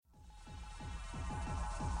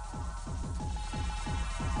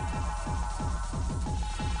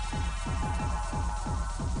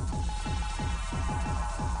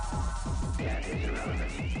is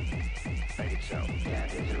irrelevant. Make it so.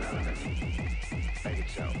 That is irrelevant. Make it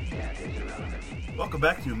so. That is irrelevant. Welcome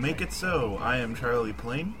back to Make It So. I am Charlie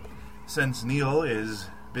Plain. Since Neil is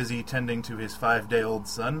busy tending to his 5-day-old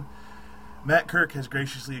son, Matt Kirk has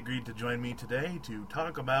graciously agreed to join me today to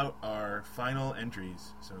talk about our final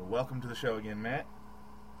entries. So welcome to the show again, Matt.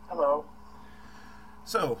 Hello.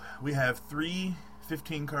 So, we have 3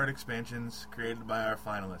 15-card expansions created by our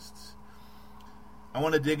finalists. I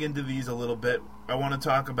want to dig into these a little bit. I want to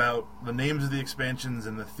talk about the names of the expansions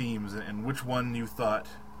and the themes, and which one you thought,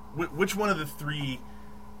 which one of the 3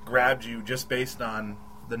 grabbed you just based on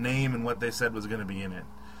the name and what they said was going to be in it.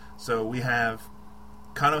 So we have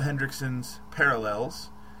Kano Hendrickson's Parallels,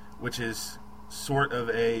 which is sort of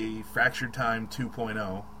a Fractured Time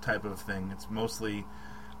 2.0 type of thing. It's mostly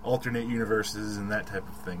alternate universes and that type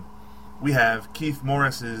of thing. We have Keith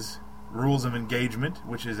Morris's Rules of Engagement,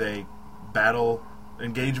 which is a battle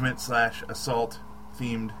engagement / assault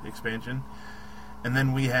themed expansion. And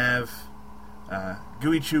then we have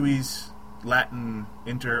Gooey Chewy's Latin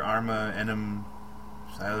Inter Arma Enim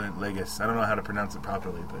Silent Legis. I don't know how to pronounce it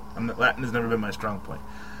properly, but Latin has never been my strong point,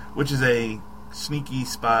 which is a sneaky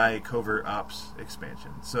spy covert ops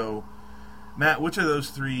expansion. So, Matt, which of those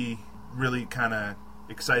 3 really kind of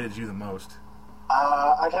excited you the most?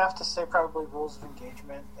 I'd have to say probably Rules of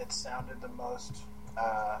Engagement. It sounded the most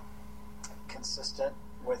consistent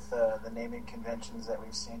with the naming conventions that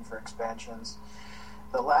we've seen for expansions.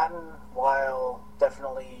 The Latin, while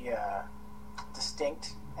definitely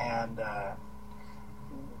distinct and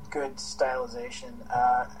good stylization,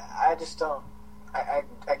 I just don't.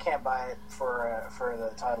 I can't buy it for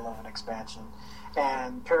the title of an expansion.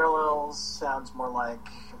 And Parallels sounds more like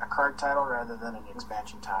a card title rather than an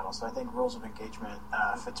expansion title. So I think Rules of Engagement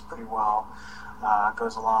fits pretty well.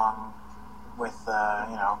 Goes along with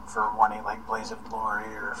for wanting like Blaze of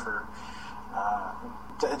Glory, or for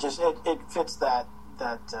it fits that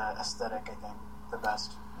aesthetic, I think, the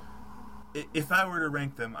best. If I were to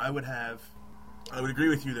rank them, I would agree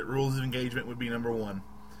with you that Rules of Engagement would be number 1.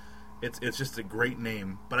 It's just a great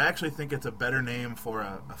name, but I actually think it's a better name for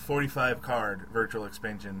a 45-card virtual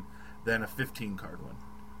expansion than a 15-card one.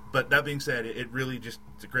 But that being said,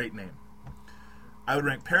 it's a great name. I would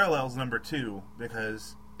rank Parallels number 2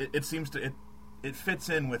 because it seems to it fits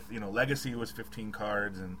in with, Legacy was 15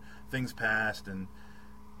 cards and Things Past, and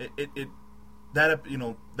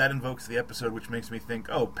that invokes the episode, which makes me think,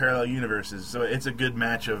 parallel universes. So it's a good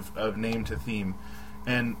match of name to theme.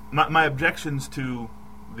 And my objections to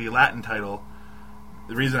the Latin title,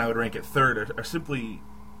 the reason I would rank it 3rd, are simply,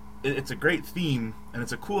 it's a great theme and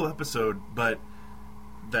it's a cool episode, but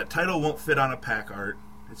that title won't fit on a pack art.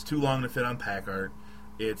 It's too long to fit on pack art.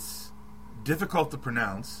 It's difficult to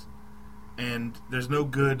pronounce, and there's no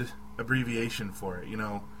good abbreviation for it.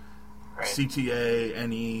 Right. CTA,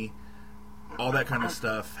 NE, all that kind of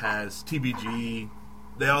stuff has TBG.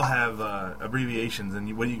 They all have abbreviations,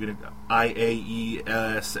 and what are you going to IAESL?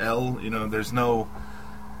 There's no.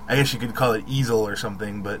 I guess you could call it easel or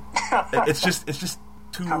something, but it's just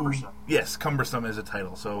too cumbersome. Yes, cumbersome as a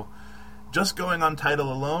title. So, just going on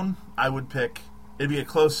title alone, I would pick. It'd be a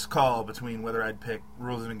close call between whether I'd pick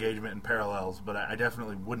Rules of Engagement and Parallels, but I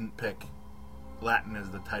definitely wouldn't pick Latin as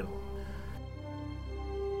the title.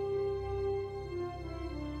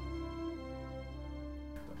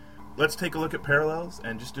 Let's take a look at Parallels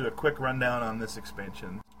and just do a quick rundown on this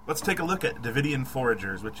expansion. Let's take a look at Davidian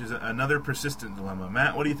Foragers, which is another persistent dilemma.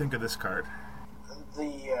 Matt, what do you think of this card?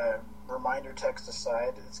 The reminder text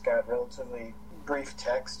aside, it's got relatively brief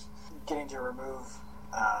text. Getting to remove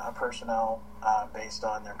a personnel based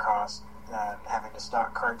on their cost, having to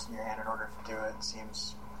stock cards in your hand in order to do it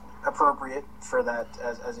seems appropriate for that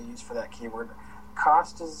as a use for that keyword.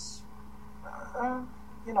 Cost is, I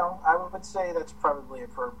would say that's probably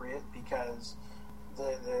appropriate because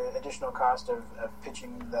the additional cost of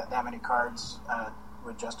pitching that many cards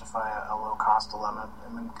would justify a low cost limit. I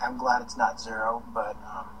mean, I'm glad it's not 0, but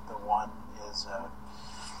the 1 is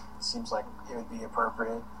seems like it would be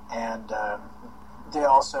appropriate. And they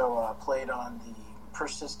also played on the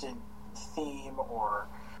persistent theme, or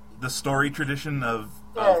the story tradition of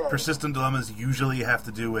persistent dilemmas usually have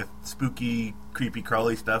to do with spooky, creepy,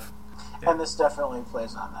 crawly stuff. And this definitely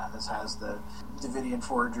plays on that. This has the Davidian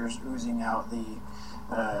Foragers oozing out the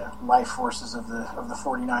life forces of the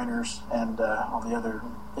 49ers and all the other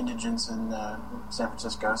indigents in San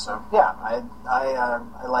Francisco. So yeah,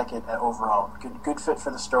 I like it overall. Good fit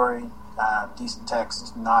for the story. Decent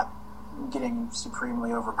text, not getting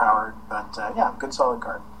supremely overpowered, but yeah, good solid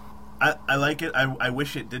card. I like it. I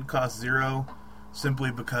wish it did cost 0,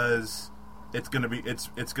 simply because it's gonna be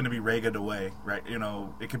Rhaegaed away, right? You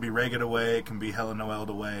know, it can be Rhaegaed away, it can be Helen Noelled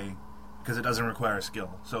away, because it doesn't require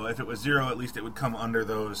skill. So if it was 0, at least it would come under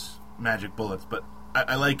those magic bullets. But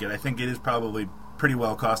I like it. I think it is probably pretty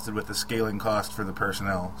well costed with the scaling cost for the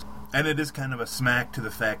personnel. And it is kind of a smack to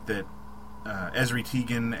the fact that Ezri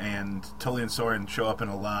Tegan and Tullian Soren show up in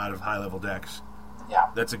a lot of high-level decks.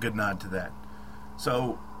 Yeah. That's a good nod to that.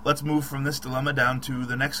 So let's move from this dilemma down to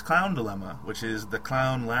the next clown dilemma, which is the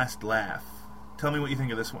clown last laugh. Tell me what you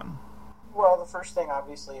think of this one. Well, the first thing,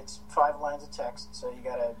 obviously, it's 5 lines of text, so you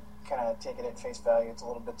gotta kind of take it at face value. It's a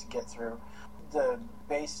little bit to get through. The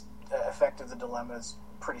base effect of the dilemma is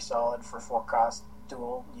pretty solid for 4-cost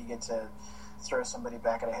duel. You get to throw somebody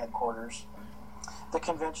back at a headquarters. The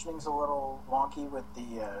conventioning's a little wonky with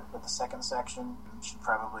the second section. You should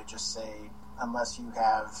probably just say, unless you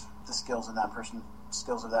have the skills of that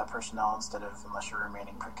personnel instead of unless you're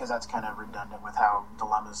remaining, because that's kind of redundant with how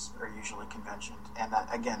dilemmas are usually conventioned. And that,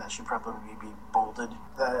 again, that should probably be bolded.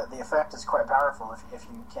 The effect is quite powerful. If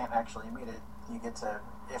you can't actually meet it, you get to,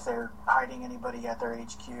 if they're hiding anybody at their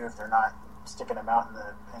HQ, if they're not sticking them out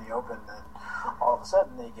in the open, then all of a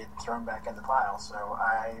sudden they get thrown back in the pile. So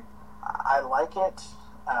I like it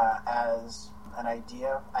as an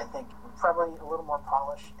idea. I think probably a little more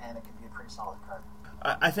polished, and it could be a pretty solid card.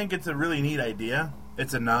 I think it's a really neat idea.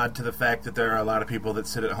 It's a nod to the fact that there are a lot of people that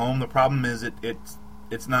sit at home. The problem is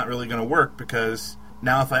it's not really going to work, because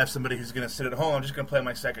now if I have somebody who's going to sit at home, I'm just going to play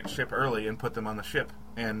my second ship early and put them on the ship.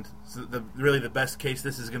 And so the best case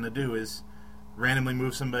this is going to do is randomly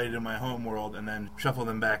move somebody to my home world and then shuffle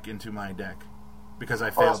them back into my deck, because I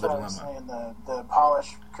failed the dilemma. That's what I was saying. The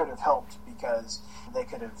polish could have helped, because they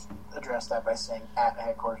could have addressed that by saying at a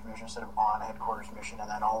headquarters mission instead of on a headquarters mission, and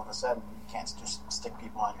then all of a sudden you can't just stick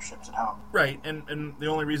people on your ships at home. Right, and the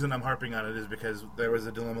only reason I'm harping on it is because there was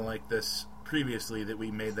a dilemma like this previously that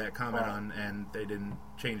we made that comment on, and they didn't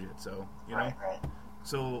change it, so, you know? Right.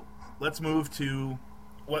 So let's move to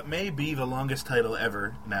what may be the longest title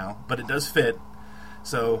ever now, but it does fit.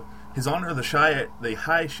 So, His Honor the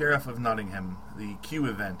High Sheriff of Nottingham, the Q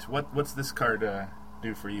event. What's this card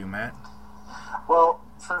do for you, Matt? Well,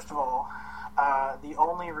 first of all, the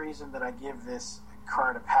only reason that I give this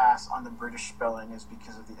card a pass on the British spelling is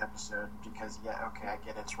because of the episode. Because, yeah, okay, I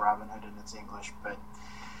get it's Robin Hood and it's English, but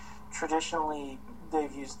traditionally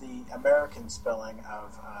they've used the American spelling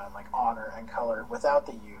of like honor and color without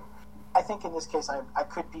the U. I think in this case I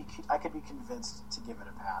could be convinced to give it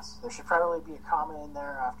a pass. There should probably be a comma in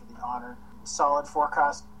there after the honor. Solid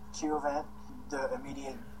 4-cost Q event. The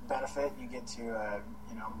immediate benefit, you get to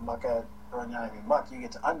muck a, or not even muck, you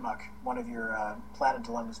get to unmuck one of your planet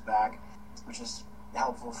dilemmas back, which is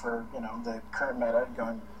helpful for the current meta,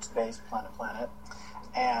 going space, planet,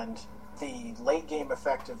 and the late game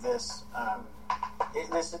effect of this.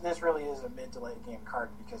 This really is a mid to late game card,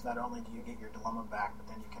 because not only do you get your dilemma back, but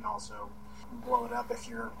then you can also blow it up if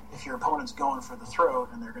your opponent's going for the throat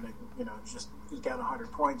and they're going to just eke out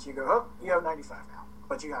 100 points. You go, oh, you have 95 now,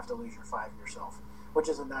 but you have to lose your 5 yourself, which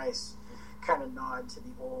is a nice kind of nod to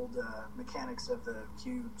the old mechanics of the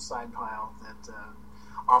Q side pile that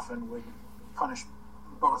often would punish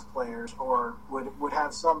both players, or would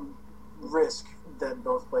have some risk that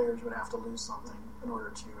both players would have to lose something in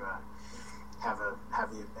order to have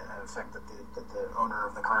the effect that the owner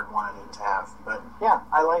of the card wanted it to have. But yeah,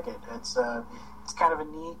 I like it. It's kind of a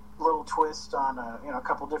neat little twist on a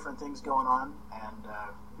couple different things going on,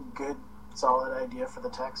 and good solid idea for the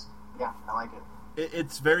text. Yeah, I like it.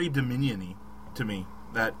 It's very Dominion-y to me.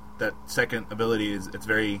 That second ability it's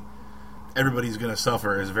very, everybody's gonna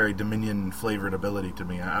suffer, is a very Dominion flavored ability to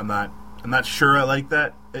me. I'm not sure I like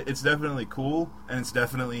that. It's definitely cool, and it's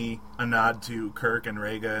definitely a nod to Kirk and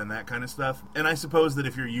Rhaega and that kind of stuff. And I suppose that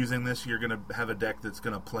if you're using this, you're going to have a deck that's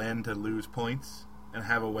going to plan to lose points and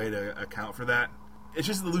have a way to account for that. It's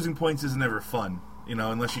just that losing points is never fun,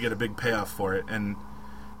 unless you get a big payoff for it. And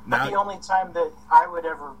now, but the only time that I would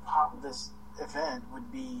ever pop this event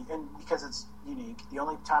would be, and because it's unique, the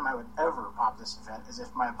only time I would ever pop this event is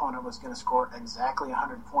if my opponent was going to score exactly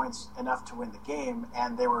 100 points, enough to win the game,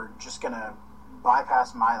 and they were just going to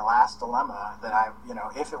bypass my last dilemma that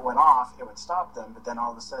if it went off, it would stop them, but then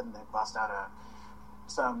all of a sudden they bust out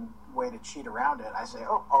some way to cheat around it. I say,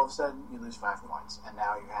 oh, all of a sudden you lose 5 points, and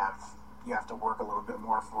now you have to work a little bit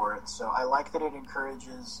more for it. So I like that it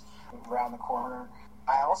encourages around the corner.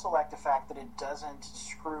 I also like the fact that it doesn't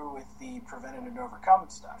screw with the prevented and overcome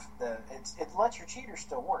stuff. It lets your cheaters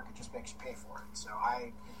still work. It just makes you pay for it. So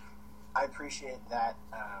I appreciate that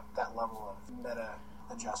level of meta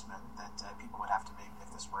adjustment that people would have to make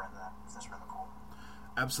if this were in the pool.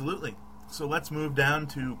 Absolutely. So let's move down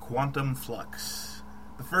to Quantum Flux,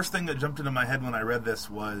 The first thing that jumped into my head when I read this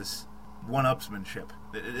was one-upsmanship.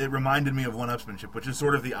 It reminded me of one-upsmanship, which is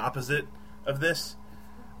sort of the opposite of this.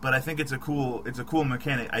 But I think it's a cool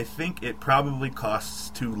mechanic. I think it probably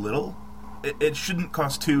costs too little. It shouldn't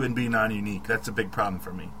cost 2 and be non-unique. That's a big problem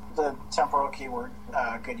for me. The temporal keyword,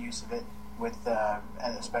 good use of it, with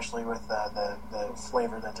and especially with the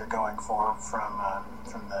flavor that they're going for from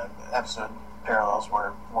the episode parallels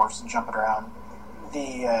where Worf's jumping around.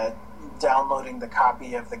 The downloading the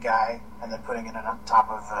copy of the guy and then putting it on top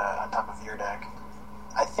of your deck.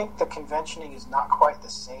 I think the conventioning is not quite the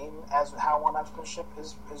same as how one-upsmanship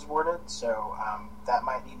is worded, so that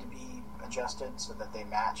might need to be adjusted so that they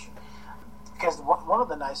match. Because one of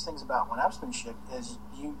the nice things about one-upsmanship is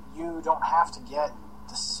you don't have to get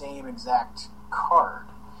the same exact card.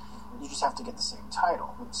 You just have to get the same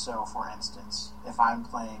title. So, for instance, if I'm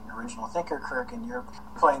playing Original Thinker Kirk and you're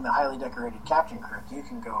playing the highly decorated Captain Kirk, you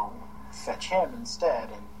can go fetch him instead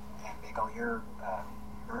and make all your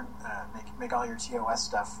make all your TOS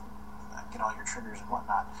stuff, get all your triggers and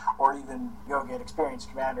whatnot. Or even go get Experienced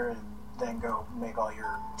Commander and then go make all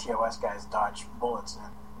your TOS guys dodge bullets.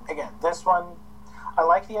 And again, this one, I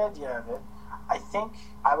like the idea of it. I think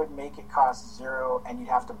I would make it cost 0 and you'd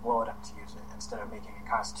have to blow it up to use it instead of making it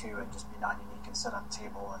cost 2 and just be non-unique and sit on the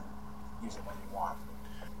table and use it when you want.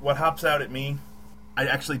 What hops out at me, I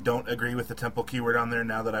actually don't agree with the temple keyword on there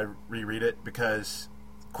now that I reread it, because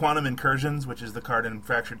Quantum Incursions, which is the card in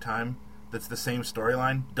Fractured Time that's the same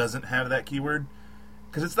storyline, doesn't have that keyword,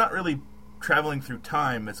 because it's not really traveling through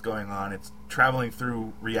time that's going on, it's traveling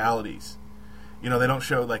through realities. You know, they don't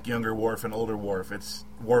show like younger Worf and older Worf. It's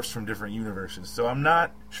Worfs from different universes. So I'm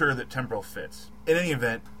not sure that temporal fits. In any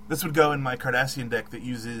event, this would go in my Cardassian deck that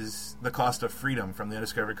uses the Cost of Freedom from the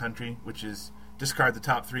Undiscovered Country, which is discard the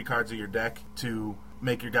top 3 cards of your deck to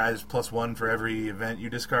make your guys +1 for every event you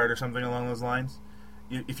discard or something along those lines.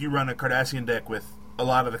 If you run a Cardassian deck with a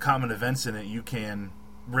lot of the common events in it, you can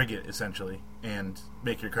rig it, essentially, and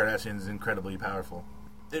make your Cardassians incredibly powerful.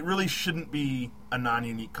 It really shouldn't be a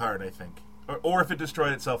non-unique card, I think. Or if it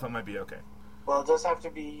destroyed itself, it might be okay. Well, it does have to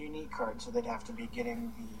be a unique card, so they'd have to be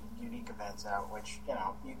getting the unique events out, which, you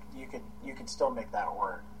know, you could still make that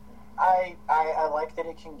work. I like that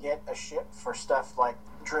it can get a ship for stuff like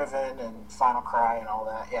Driven and Final Cry and all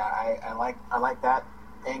that. Yeah, I like that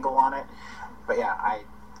angle on it. But yeah,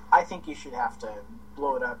 I think you should have to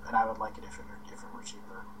blow it up, and I would like it if it were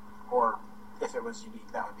cheaper. Or if it was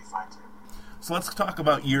unique, that would be fine too. So let's talk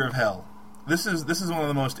about Year of Hell. This is one of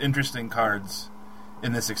the most interesting cards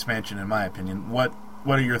in this expansion, in my opinion. What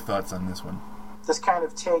are your thoughts on this one? This kind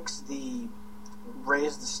of takes the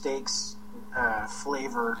raise the stakes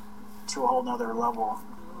flavor to a whole nother level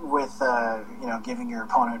with giving your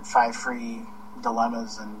opponent 5 free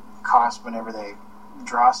dilemmas and cost whenever they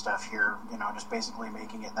draw stuff here. You know, just basically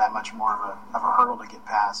making it that much more of a hurdle to get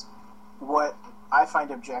past. What I find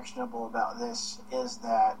objectionable about this is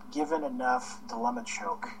that given enough dilemma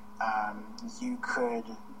choke, you could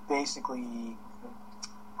basically,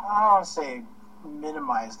 I don't want to say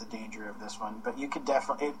minimize the danger of this one, but you could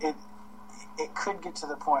definitely, it could get to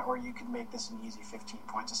the point where you could make this an easy 15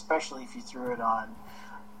 points, especially if you threw it on,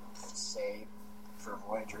 say, for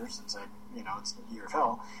Voyager, since it's Year of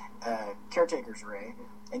Hell, Caretaker's Ray,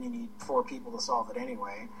 and you need 4 people to solve it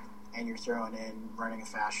anyway, and you're throwing in running a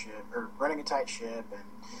fast ship, or running a tight ship, and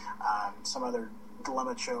some other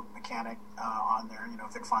dilemma choke mechanic on there,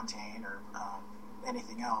 Vic Fontaine or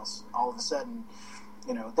anything else. All of a sudden,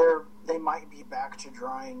 they might be back to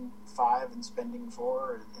drawing 5 and spending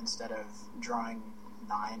 4 instead of drawing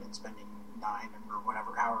 9 and spending 9 or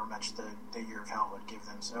whatever, however much the Year of Hell would give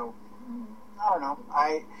them. So I don't know.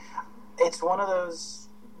 It's one of those.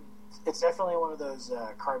 It's definitely one of those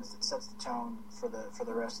cards that sets the tone for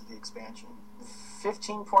the rest of the expansion.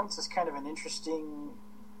 15 points is kind of an interesting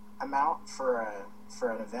amount for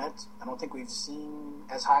an event. I don't think we've seen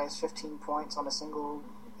as high as 15 points on a single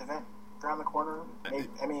event around the corner.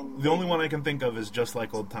 The only one I can think of is Just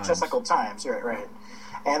Like Old Times. Just Like Old Times, right.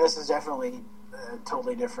 And this is definitely a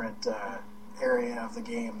totally different area of the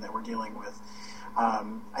game that we're dealing with.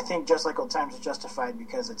 I think Just Like Old Times is justified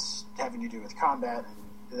because it's having to do with combat,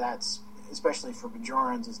 and that's, especially for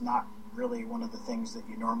Bajorans, is not really one of the things that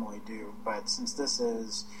you normally do. But since this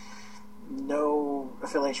is no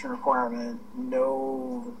affiliation requirement,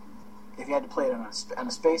 if you had to play it on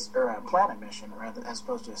a space or a planet mission rather as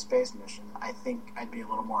opposed to a space mission, I think I'd be a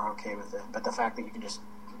little more okay with it. But the fact that you can just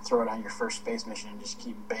throw it on your first space mission and just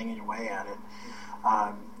keep banging away at it,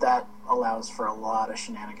 that allows for a lot of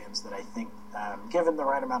shenanigans that I think, given the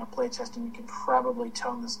right amount of play testing, you could probably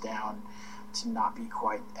tone this down to not be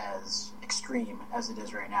quite as extreme as it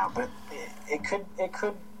is right now. But it could.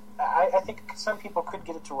 I think some people could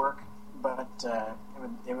get it to work, but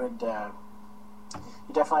it would.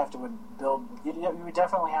 You definitely have to build. You would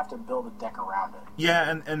definitely have to build a deck around it.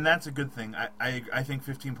 Yeah, and that's a good thing. I think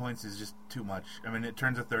 15 points is just too much. I mean, it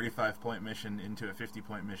turns a 35-point mission into a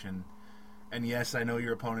 50-point mission. And yes, I know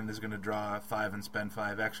your opponent is going to draw 5 and spend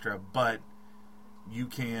 5 extra, but you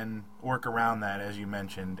can work around that, as you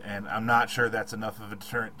mentioned. And I'm not sure that's enough of a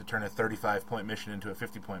deterrent to turn a 35-point mission into a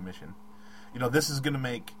 50-point mission. You know, this is going to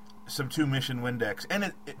make some 2-mission win decks,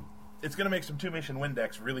 and it's going to make some 2-mission win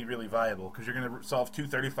decks really, really viable, because you're going to solve 2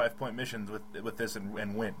 35-point missions with this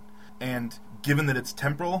and win. And given that it's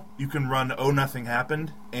temporal, you can run Oh Nothing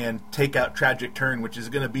Happened and take out Tragic Turn, which is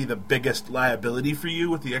going to be the biggest liability for you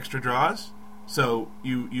with the extra draws. So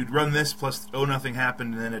you'd run this plus Oh Nothing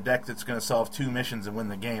Happened and then a deck that's going to solve 2 missions and win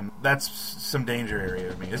the game. That's some danger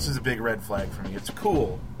area to me. This is a big red flag for me. It's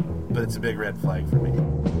cool, but it's a big red flag for me.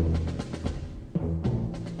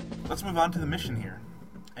 Let's move on to the mission here.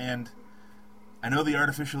 And I know the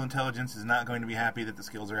artificial intelligence is not going to be happy that the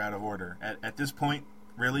skills are out of order. At this point,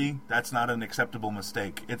 really, that's not an acceptable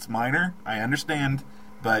mistake. It's minor, I understand,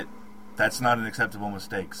 but that's not an acceptable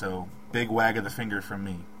mistake. So, big wag of the finger from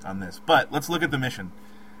me on this. But let's look at the mission.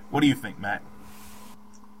 What do you think, Matt?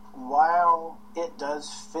 While it does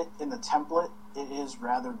fit in the template, it is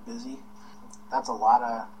rather busy. That's a lot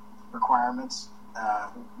of requirements.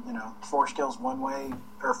 4 skills one way,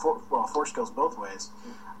 or 4 skills both ways.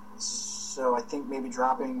 So I think maybe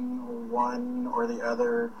dropping one or the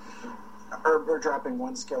other, or dropping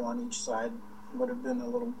 1 skill on each side would have been a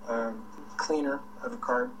little cleaner of a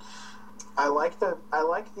card. I like the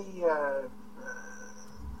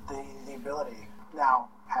ability. Now,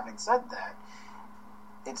 having said that,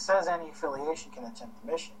 it says any affiliation can attempt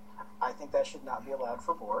the mission. I think that should not be allowed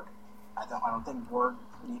for Borg. I don't think Borg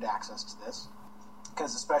need access to this,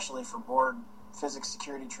 because especially for Borg physics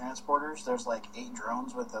security transporters, there's like 8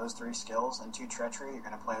 drones with those 3 skills and 2 treachery. You're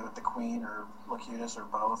going to play with the Queen or Locutus or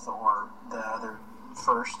both, or the other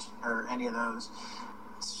first, or any of those.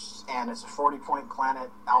 And it's a 40-point planet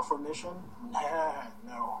alpha mission.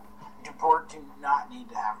 No. Borg do not need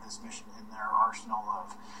to have this mission in their arsenal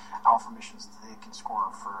of alpha missions that they can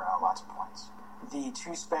score for lots of points. The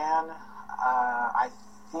 2-span, I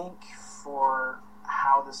think for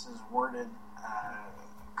how this is worded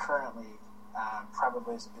currently,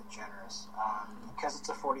 probably is a bit generous. Because it's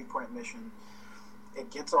a 40-point mission,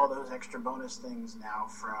 it gets all those extra bonus things now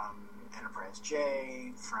from Enterprise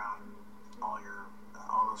J, from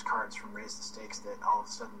all those cards from Raise the Stakes that all of a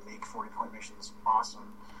sudden make 40-point missions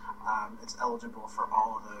awesome. It's eligible for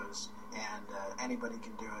all of those, and anybody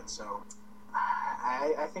can do it. So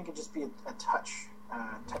I think it'd just be a touch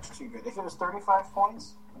too good. If it was 35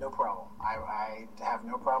 points, no problem. I have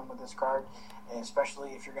no problem with this card, and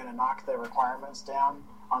especially if you're going to knock the requirements down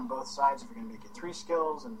on both sides. If you're going to make it 3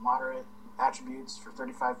 skills and moderate attributes for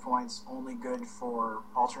 35 points, only good for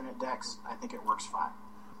alternate decks, I think it works fine.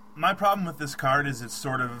 My problem with this card is it's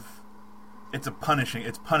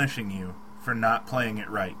punishing you for not playing it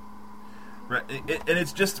right. And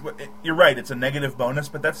it's just, you're right, it's a negative bonus,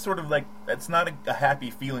 but that's sort of like, that's not a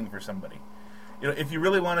happy feeling for somebody. You know, if you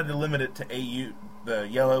really wanted to limit it to AU, the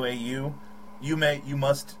yellow AU, you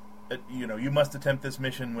must attempt this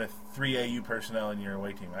mission with 3 AU personnel in your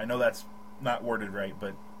away team. I know that's not worded right,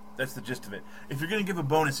 but that's the gist of it. If you're going to give a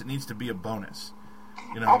bonus, it needs to be a bonus.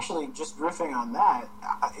 You know? Actually, just riffing on that,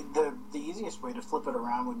 the easiest way to flip it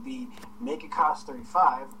around would be make it cost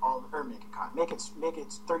 35, make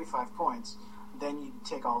it 35 points. Then you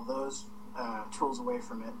take all those tools away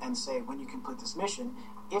from it and say, when you complete this mission,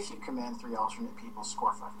 if you command 3 alternate people,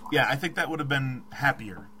 score 5 points. Yeah, I think that would have been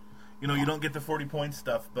happier. You know, you don't get the 40-point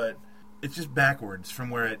stuff, but it's just backwards from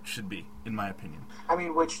where it should be, in my opinion. I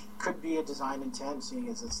mean, which could be a design intent, seeing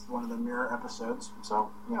as it's one of the mirror episodes. So,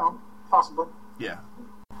 possibly. Yeah.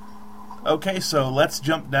 Okay, so let's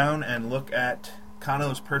jump down and look at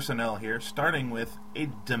Kano's personnel here, starting with a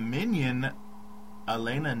Dominion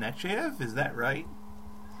Elena Nechayev. Is that right?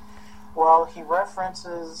 Well, he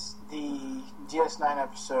references the DS9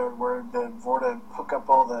 episode where the Vorta hook up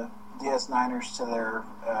all the DS9ers to their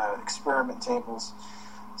experiment tables.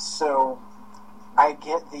 So I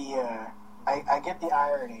get the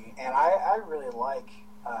irony, and I really like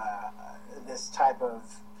this type of.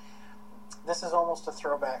 This is almost a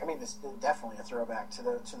throwback. I mean, this is definitely a throwback to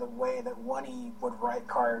the way that 1E would write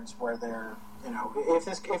cards, where they're, if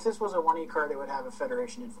this was a 1E card, it would have a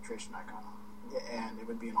Federation infiltration icon on it, and it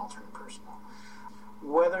would be an alternate personnel.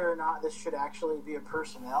 Whether or not this should actually be a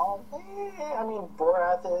personnel, I mean,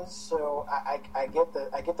 Borath is, so I get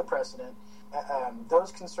the precedent.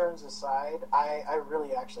 Those concerns aside, I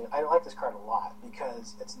really actually I like this card a lot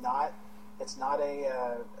because it's not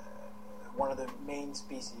a one of the main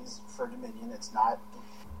species for Dominion. It's not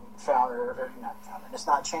Founder, or not Founder. It's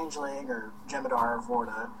not Changeling or Jem'Hadar or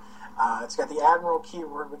Vorta. It's got the Admiral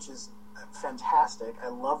keyword, which is fantastic. I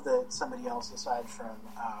love that somebody else aside from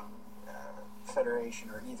Federation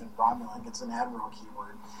or even Romulan gets an Admiral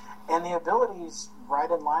keyword, and the abilities right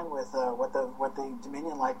in line with what the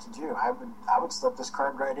Dominion like to do. I would slip this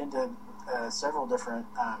card right into several different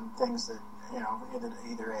things that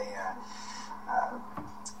either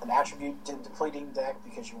an attribute depleting deck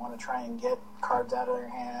because you want to try and get cards out of their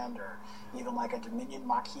hand, or even like a Dominion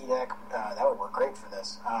Maquis deck. That would work great for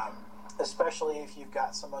this, especially if you've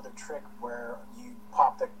got some other trick where you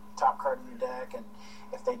pop the top card in your deck, and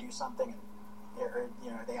if they do something, or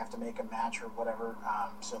they have to make a match or whatever.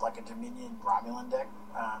 So like a Dominion Romulan deck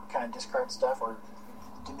kind of discard stuff, or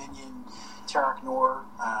Dominion Tarak Nor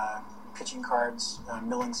pitching cards,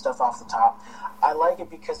 milling stuff off the top. I like it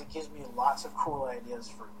because it gives me lots of cool ideas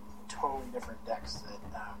for totally different decks that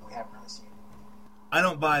we haven't really seen. I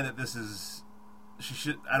don't buy that this is.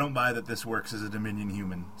 I don't buy that this works as a Dominion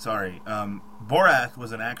human. Sorry, Borath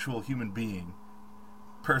was an actual human being,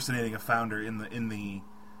 personating a founder in the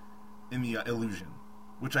illusion,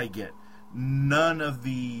 which I get. None of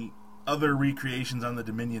the other recreations on the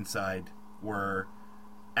Dominion side were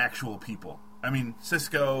actual people. I mean,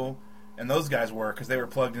 Cisco and those guys were because they were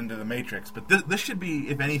plugged into the Matrix. But this should be,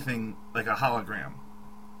 if anything, like a hologram.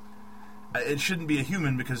 It shouldn't be a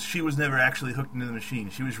human because she was never actually hooked into the machine.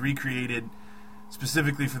 She was recreated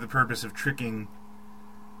specifically for the purpose of tricking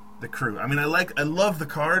the crew. I mean, I love the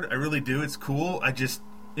card. I really do. It's cool. I just,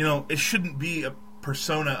 it shouldn't be a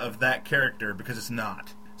persona of that character because it's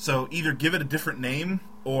not. So either give it a different name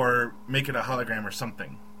or make it a hologram or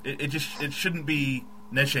something. It shouldn't be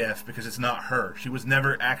Nechayev because it's not her. She was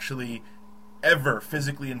never actually ever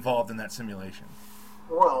physically involved in that simulation.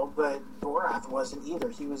 Well, but Borath wasn't either.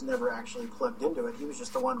 He was never actually plugged into it. He was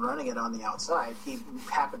just the one running it on the outside. He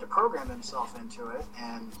happened to program himself into it,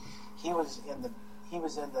 and he was in the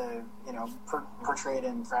portrayed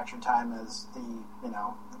in Fractured Time as the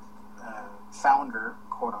founder,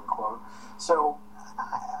 quote unquote. So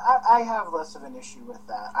I have less of an issue with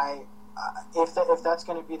that. If that's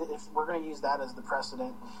going to be if we're going to use that as the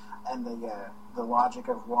precedent and the logic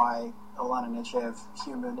of why Alana Nechayev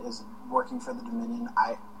human is working for the Dominion,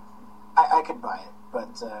 I could buy it.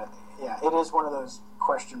 But yeah, it is one of those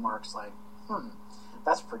question marks. Like,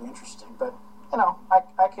 that's pretty interesting. But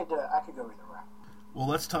I could go either way. Well,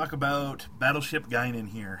 let's talk about Battleship Guinan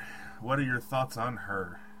here. What are your thoughts on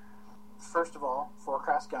her? First of all,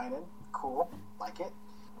 Forecast Guinan, cool, like it.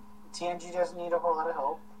 TNG doesn't need a whole lot of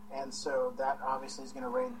help, and so that obviously is going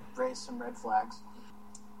to raise some red flags.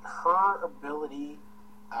 Her ability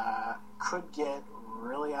could get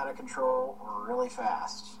really out of control really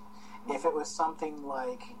fast. If it was something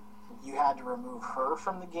like you had to remove her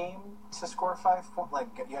from the game to score 5 points, like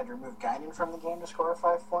you had to remove Guinan from the game to score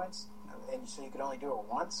 5 points, and so you could only do it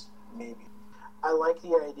once, maybe. I like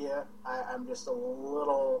the idea. I'm just a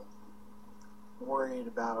little worried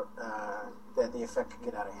about that the effect could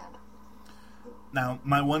get out of hand. Now,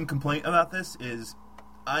 my one complaint about this is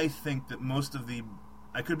I think that most of the,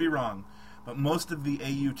 I could be wrong, but most of the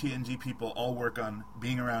AU-TNG people all work on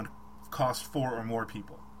being around cost 4 or more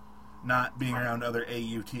people, not being around other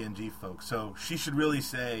AU-TNG folks. So she should really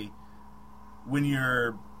say, when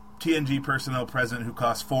your TNG personnel present who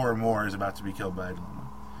costs 4 or more is about to be killed by a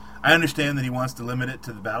dilemma. I understand that he wants to limit it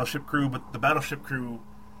to the battleship crew, but the battleship crew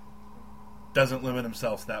doesn't limit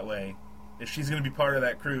themselves that way. If she's going to be part of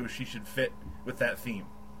that crew, she should fit with that theme.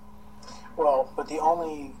 Well, but the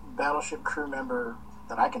only battleship crew member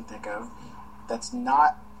that I can think of that's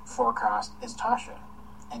not 4 cost is Tasha,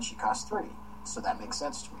 and she costs 3, so that makes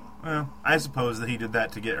sense to me. Well, I suppose that he did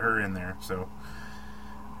that to get her in there, so...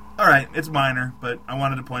 Alright, it's minor, but I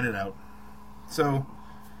wanted to point it out. So,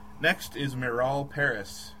 next is Miral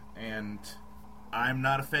Paris, and I'm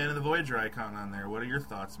not a fan of the Voyager icon on there. What are your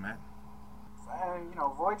thoughts, Matt?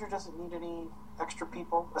 Voyager doesn't need any extra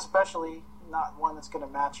people, especially not one that's going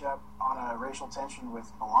to match up on a racial tension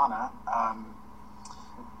with Milana.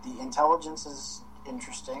 The intelligence is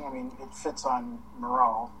interesting. I mean, it fits on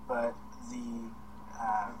Miral, but the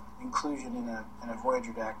inclusion in a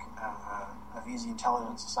Voyager deck of easy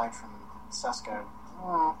intelligence, aside from Seska,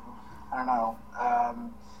 I don't know.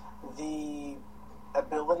 The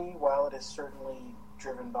ability, while it is certainly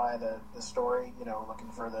driven by the story, looking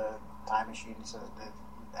for the time machine so that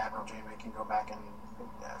Admiral Janeway can go back and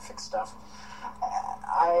fix stuff.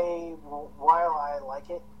 While I like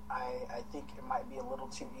it, I think it might be a little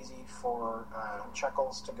too easy for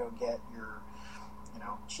Chuckles to go get your,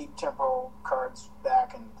 cheap temporal cards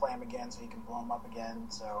back and play them again so you can blow them up again.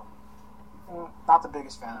 So, not the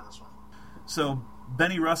biggest fan of this one. So,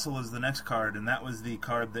 Benny Russell is the next card, and that was the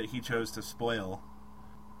card that he chose to spoil.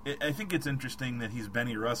 I think it's interesting that he's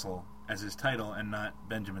Benny Russell as his title and not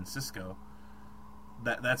Benjamin Sisko.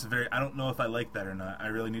 That's I don't know if I like that or not. I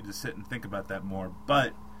really need to sit and think about that more.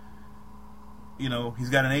 But, he's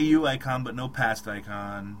got an AU icon but no past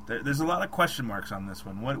icon. There's a lot of question marks on this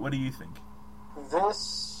one. What do you think?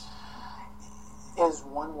 This is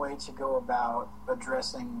one way to go about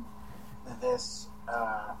addressing this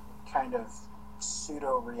kind of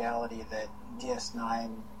pseudo-reality that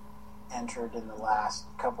DS9 entered in the last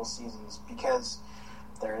couple seasons, because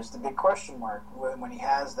there's the big question mark when he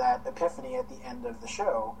has that epiphany at the end of the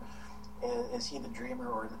show. Is he the dreamer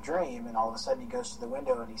or the dream? And all of a sudden he goes to the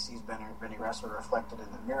window and he sees Benny Russell reflected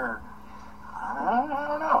in the mirror. I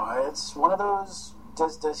don't know. It's one of those.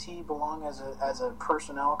 Does he belong as a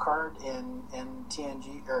personnel card in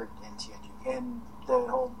TNG in the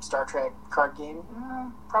whole Star Trek card game?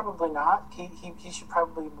 Probably not. He should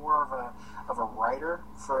probably be more of a writer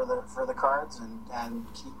for the cards and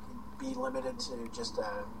be limited to just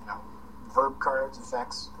verb cards,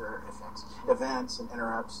 events and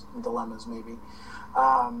interrupts and dilemmas maybe.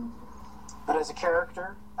 But as a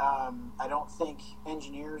character, I don't think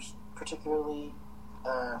engineers particularly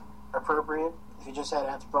appropriate. If you just had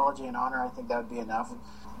anthropology and honor, I think that would be enough.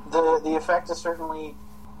 The effect is certainly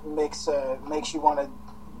makes you want to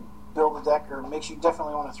build a deck, or makes you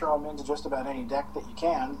definitely want to throw them into just about any deck that you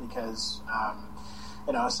can, because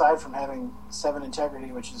aside from having 7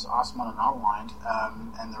 integrity, which is awesome on an non-aligned,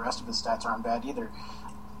 and the rest of his stats aren't bad either.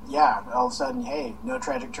 Yeah, all of a sudden, hey, no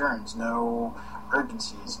tragic turns, no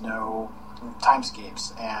urgencies, no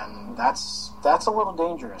timescapes, and that's a little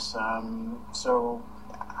dangerous. So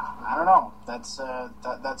I don't know. That's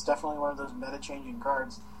definitely one of those meta-changing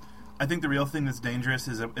cards. I think the real thing that's dangerous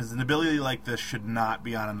is an ability like this should not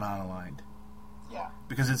be on a non-aligned. Yeah.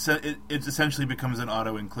 Because it essentially becomes an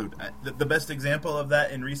auto-include. The best example of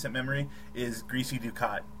that in recent memory is Greasy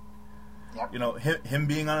Ducat. Yep. Him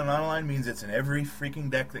being on a non-aligned means it's in every freaking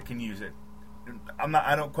deck that can use it.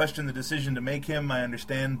 I don't question the decision to make him. I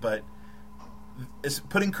understand, but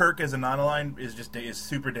putting Kirk as a non-aligned is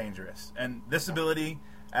super dangerous. And this ability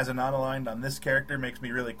as a non-aligned on this character makes me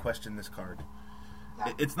really question this card.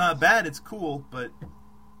 Yeah. It's not bad. It's cool, but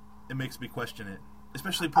it makes me question it.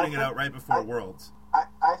 Especially putting it out right before Worlds.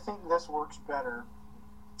 I think this works better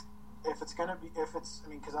if it's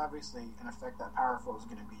because obviously an effect that powerful is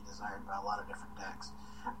going to be desired by a lot of different decks.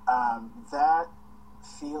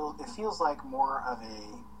 It feels like more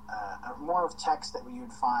of text that you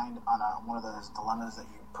would find on one of those dilemmas that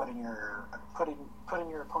you put in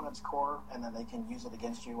your opponent's core, and then they can use it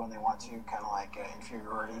against you when they want to, kind of like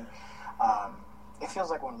inferiority. It feels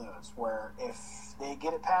like one of those where if they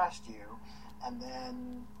get it past you, and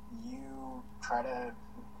then you try to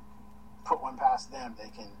put one past them,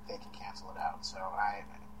 they can cancel it out. So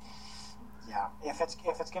if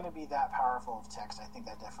it's going to be that powerful of text, I think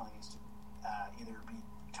that definitely needs to either be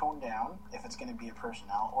toned down if it's going to be a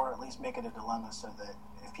personnel, or at least make it a dilemma so that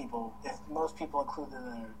if most people include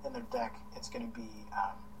it in their deck, it's going to be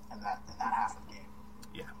in that half of the game.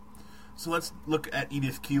 Yeah. So let's look at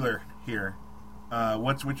Edith Keeler here.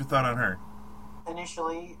 What's your thought on her?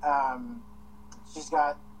 Initially, she's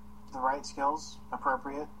got the right skills,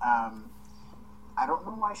 appropriate. I don't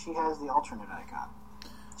know why she has the alternate icon.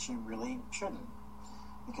 She really shouldn't,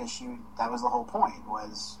 because that was the whole point,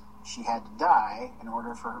 was she had to die in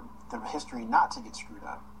order for the history not to get screwed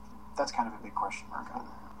up. That's kind of a big question mark on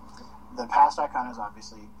her. The past icon is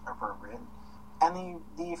obviously appropriate, and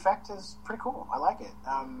the effect is pretty cool. I like it.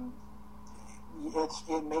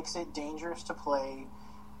 It makes it dangerous to play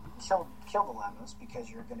kill dilemmas, because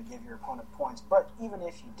you're going to give your opponent points. But even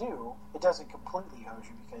if you do, it doesn't completely hose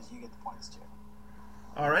you, because you get the points too.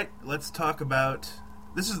 All right, let's talk about...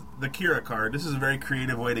 This is the Kira card. This is a very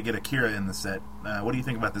creative way to get a Kira in the set. What do you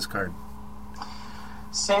think about this card?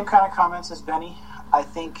 Same kind of comments as Benny. I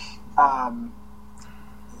think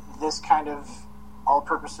this kind of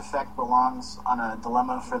all-purpose effect belongs on a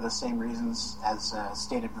dilemma for the same reasons as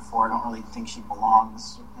stated before. I don't really think she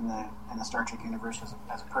belongs in the Star Trek universe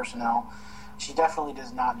as a personnel. She definitely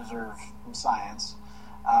does not deserve science.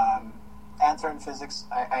 Anthro and physics,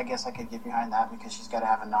 I guess I could get behind that, because she's got to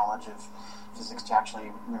have a knowledge of physics to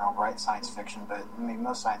actually write science fiction. But I mean,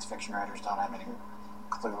 most science fiction writers don't have any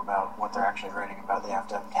clue about what they're actually writing about. They have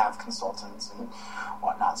to have consultants and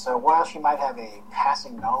whatnot. So while she might have a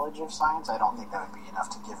passing knowledge of science, I don't think that would be enough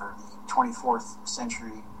to give her the 24th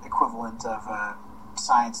century equivalent of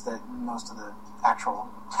science that most of the actual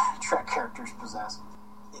Trek characters possess.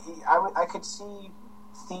 I could see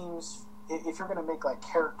themes, if you're going to make like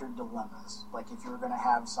character dilemmas, like if you were going to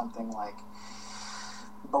have something like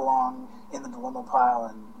belong in the dilemma pile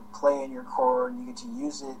and play in your core, and you get to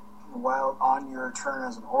use it while on your turn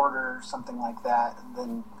as an order, something like that,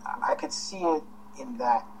 then I could see it in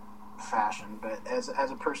that fashion. But as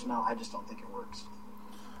a personnel, I just don't think it works.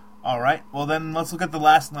 All right. Well, then let's look at the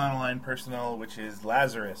last non-aligned personnel, which is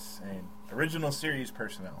Lazarus, an original series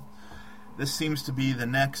personnel. This seems to be the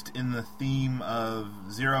next in the theme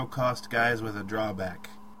of zero-cost guys with a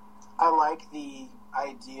drawback. I like the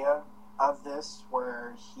idea of this,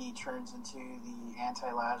 where he turns into the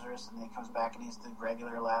anti-Lazarus and then he comes back and he's the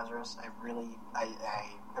regular Lazarus. I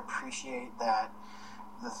appreciate that,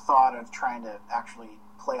 the thought of trying to actually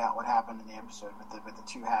play out what happened in the episode with the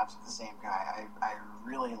two halves of the same guy. I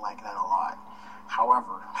really like that a lot.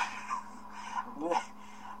 However,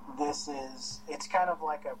 it's kind of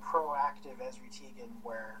like a proactive Ezri Tegan,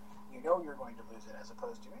 where you know you're going to lose it, as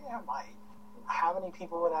opposed to, I might. How many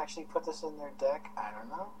people would actually put this in their deck? I don't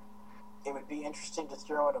know. It would be interesting to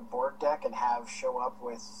throw in a board deck and have show up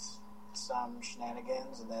with some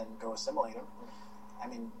shenanigans and then go assimilate him. I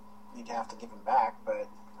mean, you'd have to give him back, but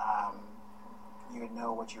you would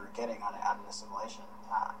know what you were getting on an assimilation.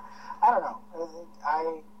 I don't know.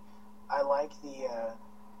 I like the...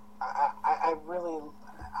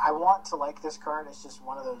 I want to like this card. It's just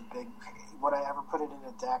one of those big... Would I ever put it in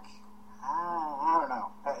a deck? I don't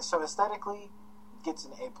know. So aesthetically, gets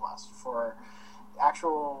an A+. For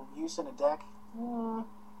actual use in a deck,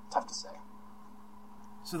 tough to say.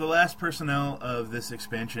 So the last personnel of this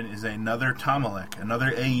expansion is another Tomalek, another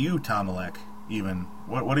AU Tomalek, even.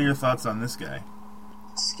 What are your thoughts on this guy?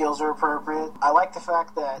 Skills are appropriate. I like the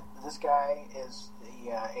fact that this guy is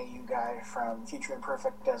the AU guy from Future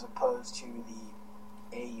Imperfect, as opposed to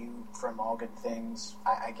the AU from All Good Things.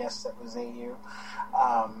 I guess that was AU.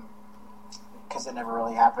 Because it never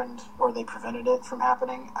really happened, or they prevented it from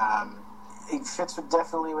happening. It fits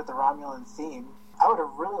definitely with the Romulan theme. I would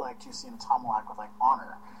have really liked to have seen a Tomalak with, like,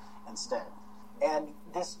 honor instead. And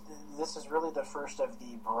this is really the first of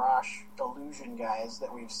the Barash illusion guys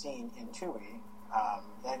that we've seen in 2E.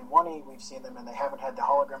 And 1E, we've seen them, and they haven't had the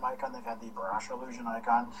hologram icon. They've had the Barash illusion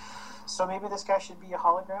icon. So maybe this guy should be a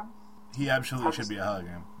hologram? He absolutely should be a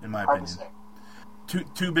hologram, in my Hard opinion. To say.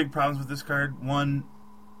 Two big problems with this card. One,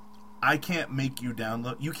 I can't make you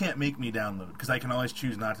download. You can't make me download, because I can always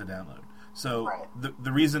choose not to download. So right.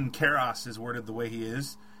 the reason Keros is worded the way he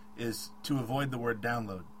is to avoid the word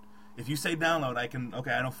download. If you say download, I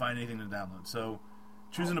don't find anything to download. So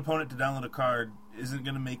choose an opponent to download a card isn't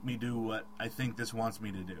going to make me do what I think this wants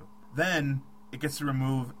me to do. Then it gets to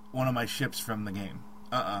remove one of my ships from the game.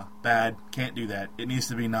 Bad. Can't do that. It needs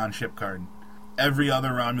to be non-ship card. Every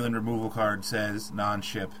other Romulan removal card says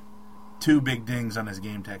non-ship. 2 big dings on his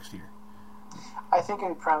game text here. I think it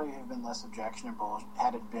would probably have been less objectionable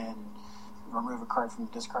had it been remove a card from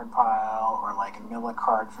the discard pile, or like mill a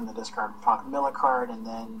card from the discard pile, mill a card and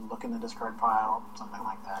then look in the discard pile, something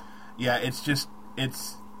like that. Yeah,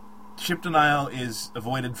 it's ship denial is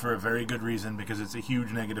avoided for a very good reason, because it's a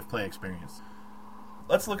huge negative play experience.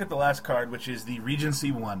 Let's look at the last card, which is the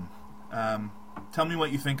Regency 1. Tell me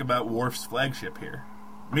what you think about Worf's flagship here.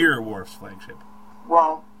 Mirror Worf's flagship.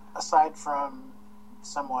 Well, aside from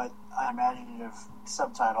somewhat unimaginative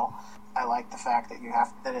subtitle, I like the fact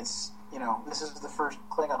that it's, this is the first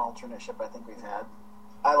Klingon alternate ship I think we've had.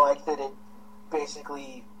 I like that it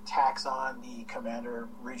basically tacks on the Commander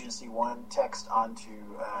Regency 1 text onto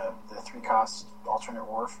the 3-cost alternate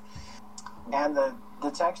Worf. And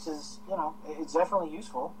the text is, it's definitely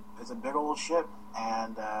useful. It's a big old ship,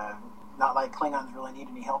 and not like Klingons really need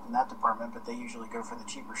any help in that department, but they usually go for the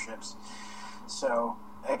cheaper ships. So,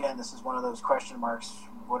 again, this is one of those question marks.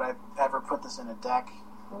 Would I ever put this in a deck?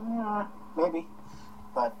 Maybe.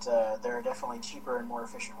 But there are definitely cheaper and more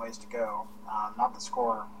efficient ways to go. Not to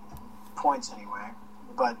score points anyway,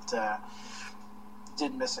 but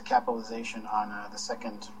did miss a capitalization on the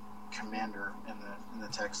second commander in the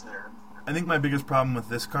text there. I think my biggest problem with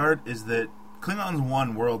this card is that Klingons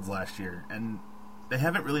won Worlds last year, and they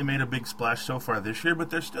haven't really made a big splash so far this year,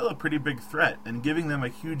 but they're still a pretty big threat, and giving them a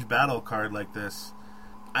huge battle card like this,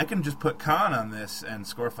 I can just put Khan on this and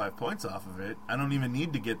score 5 points off of it. I don't even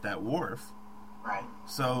need to get that Worf. Right.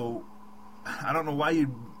 So, I don't know why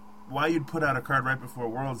you'd put out a card right before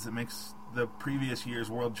Worlds that makes the previous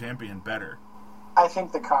year's world champion better. I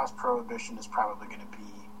think the cost prohibition is probably going to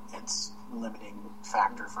be its limiting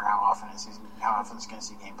factor for how often it's going to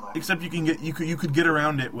see gameplay. Except you could get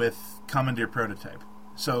around it with Commandeer Prototype.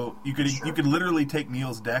 So you could literally take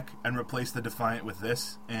Neil's deck and replace the Defiant with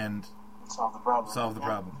this and solve the problem.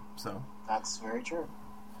 Problem. So that's very true.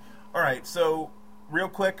 All right. So real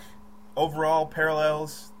quick, overall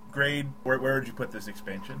parallels grade. Where would you put this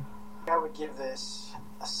expansion? I would give this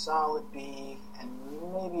a solid B and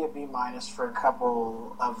maybe a B minus for a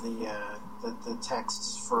couple of the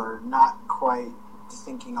texts for not quite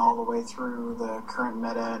thinking all the way through the current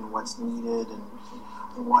meta and what's needed and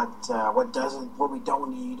what we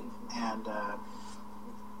don't need, and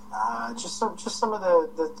just some of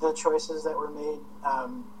the choices that were made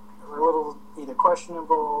were a little either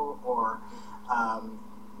questionable or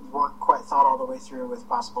weren't quite thought all the way through with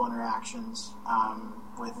possible interactions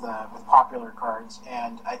with popular cards.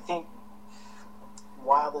 And I think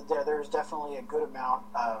while there's definitely a good amount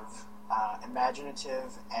of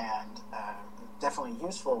imaginative and definitely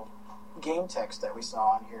useful game text that we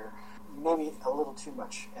saw on here, maybe a little too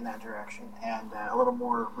much in that direction, and a little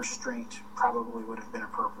more restraint probably would have been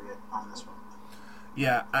appropriate on this one.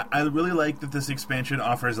 Yeah, I really like that this expansion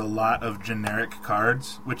offers a lot of generic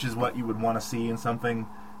cards, which is what you would want to see in something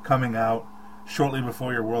coming out shortly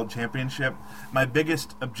before your World Championship. My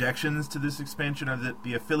biggest objections to this expansion are that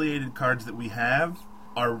the affiliated cards that we have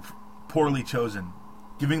are poorly chosen.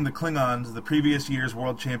 Giving the Klingons, the previous year's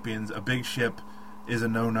World Champions, a big ship is a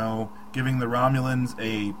no-no. Giving the Romulans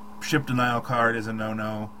a ship denial card is a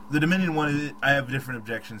no-no. The Dominion one, I have different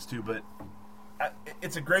objections to, but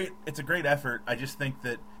it's a great effort. I just think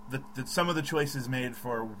that some of the choices made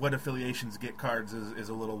for what affiliations get cards is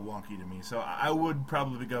a little wonky to me. So I would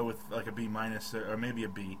probably go with like a B minus or maybe a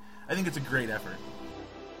B. I think it's a great effort.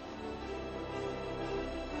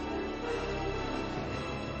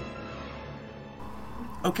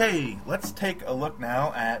 Okay, let's take a look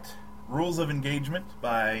now at Rules of Engagement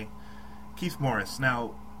by Keith Morris.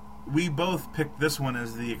 Now, we both picked this one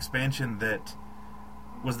as the expansion that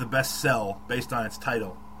was the best sell based on its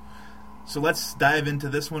title. So let's dive into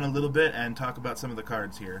this one a little bit and talk about some of the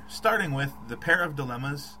cards here. Starting with the Pair of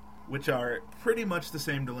Dilemmas, which are pretty much the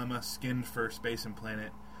same dilemma, skinned for Space and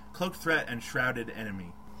Planet, Cloaked Threat, and Shrouded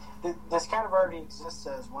Enemy. This kind of already exists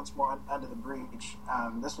as Once More Under the Breach.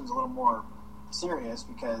 This one's a little more serious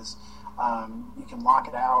because you can lock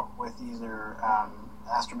it out with either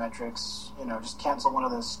astrometrics, just cancel one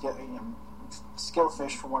of those skill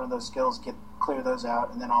fish for one of those skills, clear those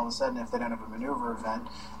out, and then all of a sudden, if they don't have a maneuver event,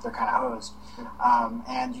 they're kind of hosed.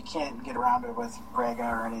 And you can't get around it with Rega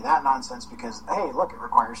or any of that nonsense because, hey, look, it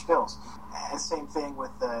requires skills. And same thing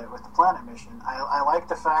with the planet mission. I like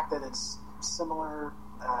the fact that it's similar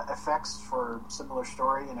effects for similar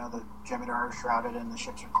story. The Jem'Hadar are shrouded and the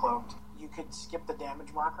ships are cloaked. You could skip the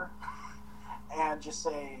damage marker and just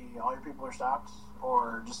say all your people are stopped,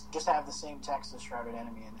 or just have the same text as Shrouded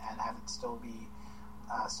Enemy and have it still be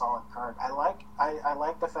a solid card. I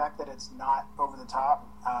like the fact that it's not over the top.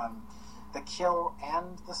 The kill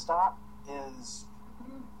and the stop is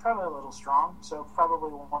probably a little strong, so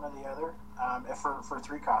probably one or the other, if for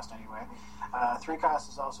 3 cost anyway. 3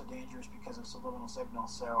 cost is also dangerous because of subliminal signal,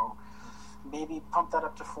 so maybe pump that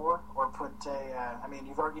up to 4, or put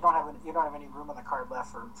you don't have any room on the card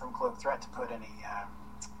left from Cloaked Threat to put any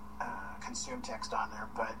consume text on there,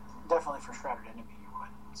 but definitely for Shrouded Enemy you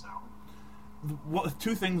would. So, well,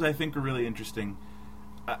 2 things I think are really interesting.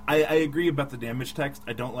 I agree about the damage text.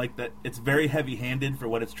 I don't like that it's very heavy-handed for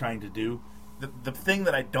what it's trying to do. The thing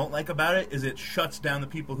that I don't like about it is it shuts down the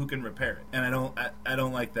people who can repair it, and I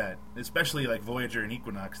don't like that. Especially like Voyager and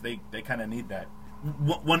Equinox, they kind of need that.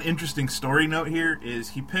 One interesting story note here is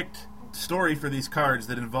he picked story for these cards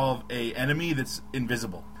that involve a enemy that's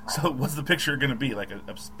invisible. So what's the picture going to be? Like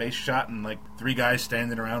a space shot and like 3 guys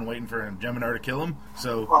standing around waiting for a Jem'Hadar to kill him?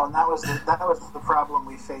 So well, and that was the problem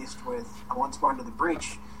we faced with Once More Into the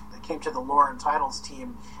Breach. They came to the lore and titles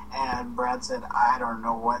team, and Brad said, "I don't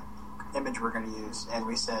know what image we're going to use," and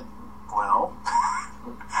we said, "Well,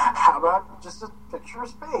 how about just a picture of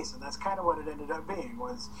space?" And that's kind of what it ended up being,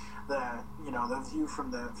 was the view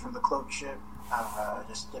from the cloaked ship,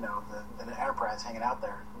 the Enterprise hanging out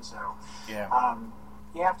there. So yeah.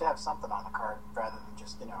 You have to have something on the card rather than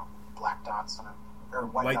just black dots or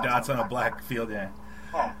white dots on a black field. Yeah.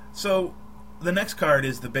 So the next card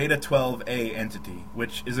is the Beta 12A entity,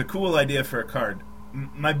 which is a cool idea for a card.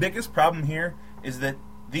 My biggest problem here is that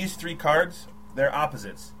these 3 cards, they're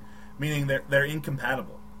opposites, meaning they're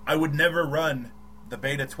incompatible. I would never run the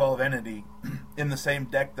Beta 12 entity in the same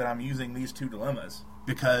deck that I'm using these 2 dilemmas,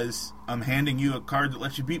 because I'm handing you a card that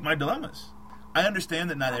lets you beat my dilemmas. I understand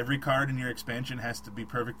that not every card in your expansion has to be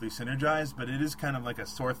perfectly synergized, but it is kind of like a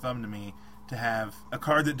sore thumb to me to have a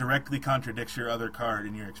card that directly contradicts your other card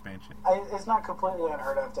in your expansion. It's not completely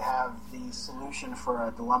unheard of to have the solution for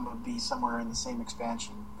a dilemma be somewhere in the same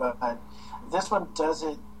expansion, but this one does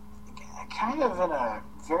it kind of in a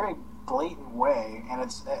very blatant way, and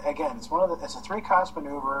it's a 3-cost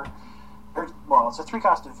maneuver. It's a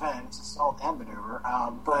 3-cost event. It's assault and maneuver,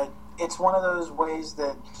 but it's one of those ways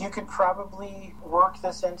that you could probably work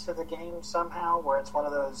this into the game somehow, where it's one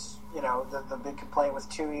of those, the big complaint with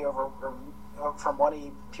 2E from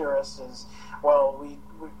 1E purists is, well,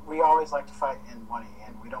 we always like to fight in 1E,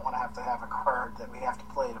 and we don't want to have a card that we have to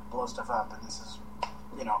play to blow stuff up, and this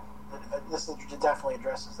definitely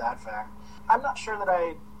addresses that fact. I'm not sure that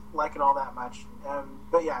I like it all that much,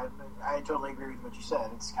 but yeah, I totally agree with what you said.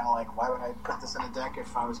 It's kind of like, why would I put this in a deck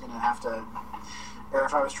if I was going to have to, or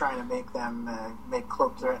if I was trying to make them make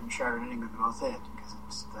Cloak Threat and Shattered Enigma both hit,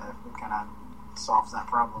 because it kind of solves that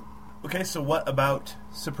problem. Okay, so what about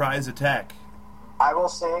Surprise Attack? I will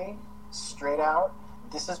say, straight out,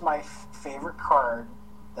 this is my favorite card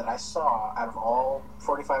that I saw out of all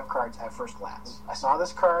 45 cards at first glance. I saw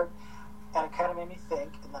this card, and it kind of made me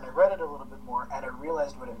think, and then I read it a little bit more, and I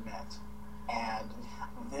realized what it meant. And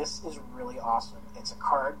this is really awesome. It's a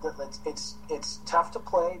card that it's tough to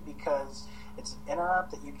play because it's an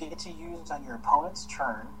interrupt that you get to use on your opponent's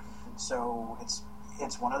turn. So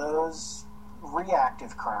it's one of those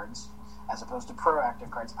reactive cards as opposed to proactive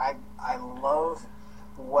cards. I love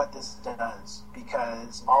what this does,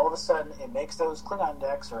 because all of a sudden it makes those Klingon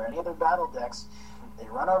decks or any other battle decks, they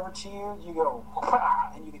run over to you, you go,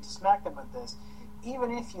 wah, and you get to smack them with this.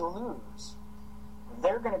 Even if you lose,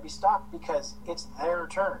 they're going to be stopped because it's their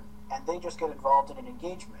turn, and they just get involved in an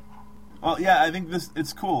engagement. Well, yeah, I think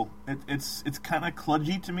it's cool. It's kind of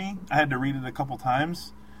kludgy to me. I had to read it a couple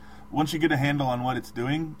times. Once you get a handle on what it's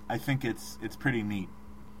doing, I think it's pretty neat.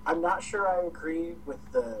 I'm not sure I agree with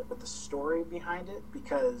the story behind it,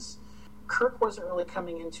 because Kirk wasn't really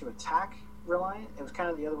coming into attack reliant. It was kind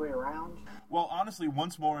of the other way around. Well, honestly,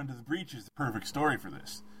 Once More Into the Breach is the perfect story for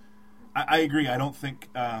this. I agree. I don't think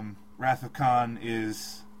Wrath of Khan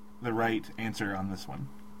is the right answer on this one.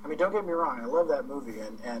 I mean, don't get me wrong. I love that movie,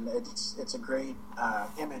 and it's a great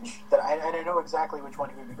image. And I know exactly which one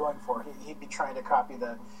he would be going for. He'd be trying to copy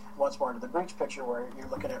the Once More Into the Breach picture, where you're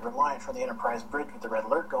looking at Reliant from the Enterprise bridge with the red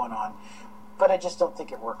alert going on. But I just don't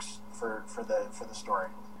think it works for the story.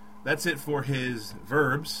 That's it for his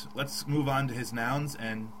verbs. Let's move on to his nouns,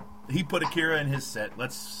 and he put a Kira in his set.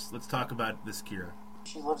 Let's talk about this Kira.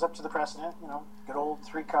 She lives up to the precedent, good old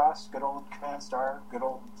 3-cost, good old command star, good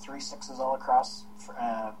old 3/6s all across,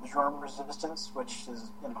 Bajorm resistance, which is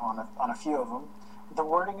on a few of them. The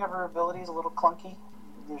wording of her ability is a little clunky.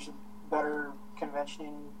 There's a better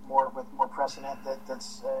conventioning, with more precedent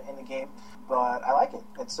that's in the game, but I like it.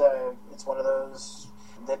 It's one of those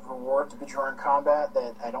that rewards Bajorm combat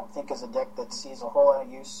that I don't think is a deck that sees a whole lot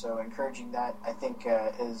of use. So encouraging that, I think,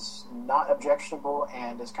 is not objectionable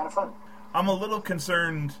and is kind of fun. I'm a little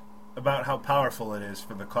concerned about how powerful it is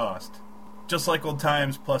for the cost. Just like old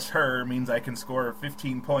times plus her means I can score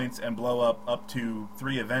 15 points and blow up to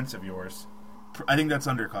 3 events of yours. I think that's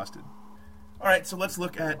undercosted. Alright, so let's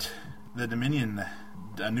look at the Dominion,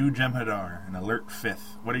 a new Jem'Hadar, an alert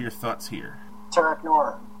 5th. What are your thoughts here? Tarak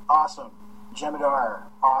Nor, awesome. Jem'Hadar,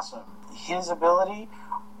 awesome. His ability,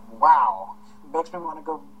 wow. Makes me want to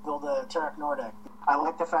go build a Tarak Nor deck. I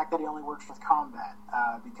like the fact that he only works with combat,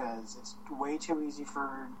 because it's way too easy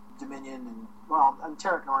for Dominion and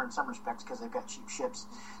Tarak Nor in some respects, because they've got cheap ships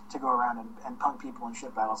to go around and punk people in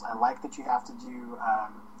ship battles. I like that you have to do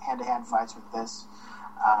hand-to-hand fights with this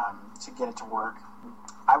to get it to work.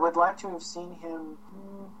 I would like to have seen him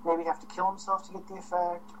maybe have to kill himself to get the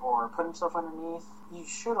effect, or put himself underneath. You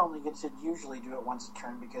should only get to usually do it once a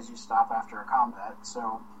turn because you stop after a combat,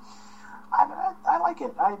 so I like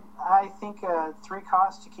it. I think 3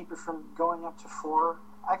 costs to keep it from going up to 4.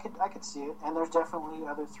 I could see it, and there's definitely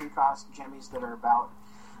other 3-cost jemmies that are about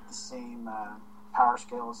the same power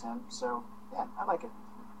scale as him. So yeah, I like it.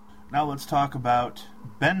 Now let's talk about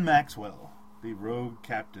Ben Maxwell, the rogue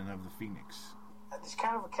captain of the Phoenix. It's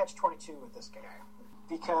kind of a catch-22 with this guy,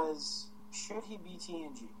 because should he be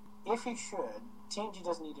TNG? If he should, TNG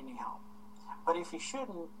doesn't need any help. But if he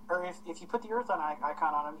shouldn't, or if you put the Earth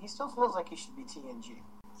icon on him, he still feels like he should be TNG.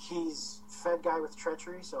 He's Fed guy with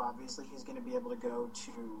treachery, so obviously he's going to be able to go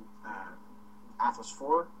to Athos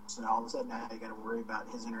 4. So now all of a sudden now you got to worry about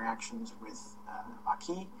his interactions with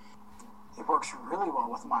Maquis. It works really well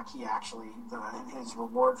with Maquis, actually, his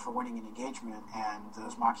reward for winning an engagement, and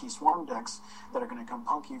those Maquis swarm decks that are going to come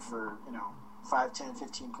punk you for 5, 10,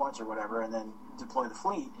 15 points or whatever, and then deploy the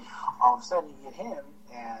fleet, all of a sudden you get him,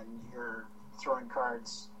 and you're throwing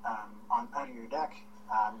cards on under your deck.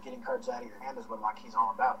 Getting cards out of your hand is what Maquis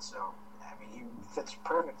all about. So, I mean, he fits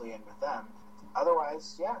perfectly in with them.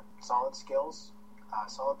 Otherwise, yeah, solid skills,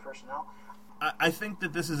 solid personnel. I think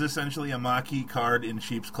that this is essentially a Maquis card in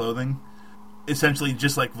sheep's clothing. Essentially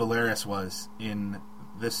just like Valeris was in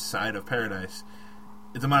this side of Paradise.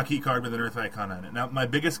 It's a Maquis card with an Earth icon on it. Now, my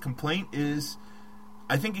biggest complaint is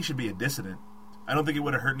I think he should be a dissident. I don't think it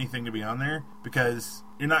would have hurt anything to be on there, because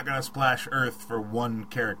you're not going to splash Earth for one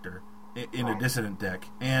character in a dissident deck.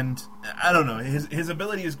 And I don't know, his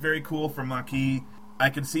ability is very cool for Maquis. I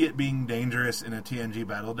can see it being dangerous in a TNG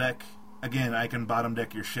battle deck. Again, I can bottom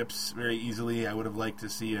deck your ships very easily. I would have liked to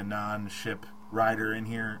see a non-ship rider in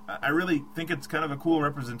here. I really think it's kind of a cool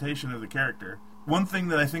representation of the character. One thing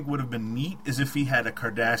that I think would have been neat is if he had a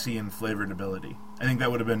Cardassian flavored ability. I think that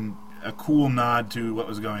would have been a cool nod to what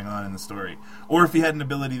was going on in the story. Or if he had an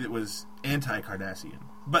ability that was anti-Cardassian.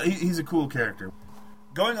 But he's a cool character.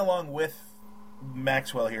 Going along with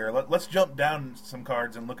Maxwell here, let's jump down some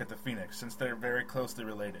cards and look at the Phoenix, since they're very closely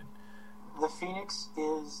related. The Phoenix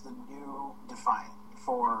is the new Defiant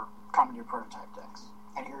for Commandeer prototype decks.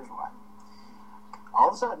 And here's why. All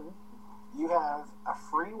of a sudden, you have a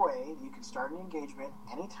free way you can start an engagement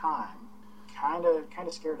anytime. Kind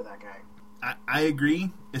of scared of that guy. I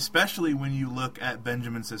agree, especially when you look at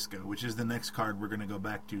Benjamin Sisko, which is the next card we're going to go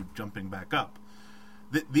back to, jumping back up.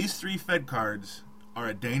 These 3 Fed cards are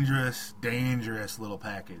a dangerous, dangerous little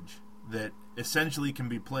package that essentially can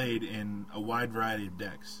be played in a wide variety of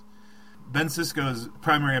decks. Ben Sisko's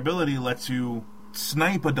primary ability lets you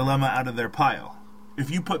snipe a dilemma out of their pile.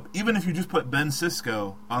 Even if you just put Ben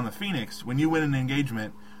Sisko on the Phoenix, when you win an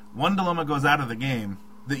engagement, one dilemma goes out of the game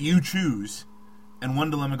that you choose, and one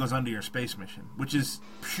dilemma goes onto your space mission, which is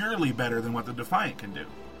purely better than what the Defiant can do.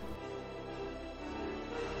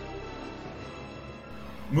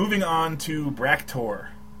 Moving on to Braktor,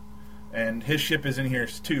 and his ship is in here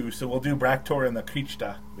too, so we'll do Braktor and the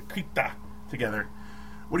Krita together.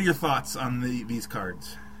 What are your thoughts on these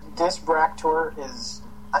cards? This Braktor is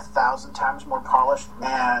 1,000 times more polished,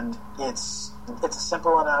 and it's a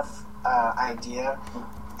simple enough idea,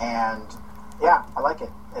 and yeah, I like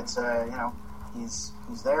it. It's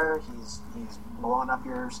he's there, he's blowing up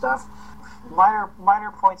your stuff.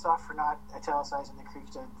 Minor points off for not italicizing the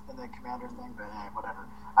Krita in the commander thing, but hey, whatever.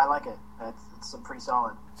 I like it. It's pretty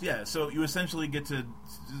solid. Yeah, so you essentially get to,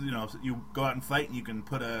 you go out and fight, and you can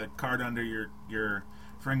put a card under your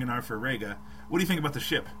Ferenginar for Rhaegar. What do you think about the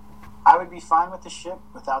ship? I would be fine with the ship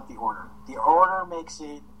without the order. The order makes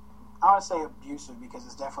it, I don't want to say abusive, because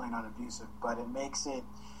it's definitely not abusive, but it makes it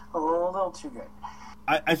a little too good.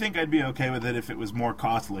 I think I'd be okay with it if it was more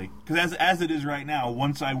costly, because as it is right now,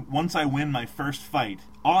 once I win my first fight,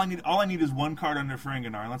 all I need is one card under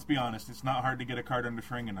Ferenginar. And let's be honest, it's not hard to get a card under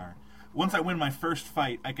Ferenginar. Once I win my first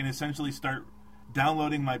fight, I can essentially start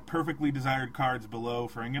downloading my perfectly desired cards below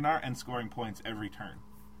Ferenginar and scoring points every turn.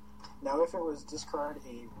 Now, if it was discard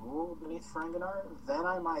a rule beneath Ferenginar, then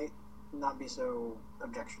I might not be so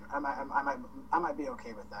objectionable. I might be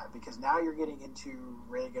okay with that, because now you're getting into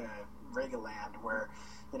Rhaegar land, where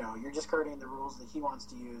you're discarding the rules that he wants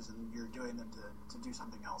to use, and you're doing them to do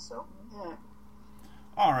something else. So, yeah.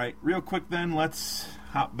 All right, real quick then, let's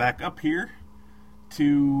hop back up here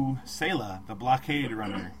to Sayla, the blockade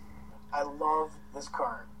runner. I love this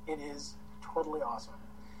card. It is totally awesome,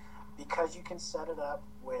 because you can set it up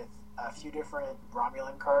with a few different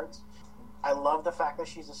Romulan cards. I love the fact that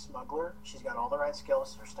she's a smuggler. She's got all the right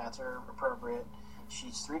skills. Her stats are appropriate.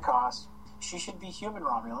 She's 3 costs. She should be human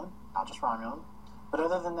Romulan, not just Romulan. But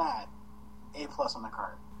other than that, A+ on the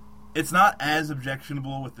card. It's not as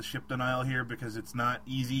objectionable with the ship denial here, because it's not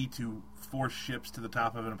easy to force ships to the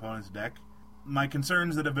top of an opponent's deck. My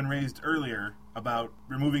concerns that have been raised earlier about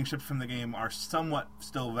removing ships from the game are somewhat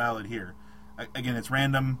still valid here. Again, it's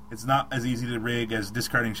random. It's not as easy to rig as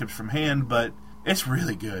discarding ships from hand, but it's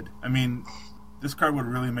really good. I mean, this card would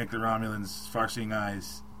really make the Romulans' far-seeing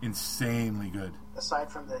eyes insanely good.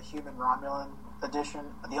 Aside from the human Romulan edition,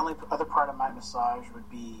 the only other part of my massage would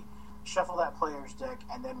be shuffle that player's deck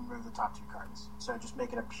and then remove the top 2 cards. So just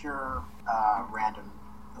make it a pure random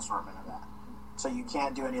assortment of that. So you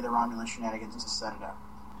can't do any of the Romulan shenanigans to set it up.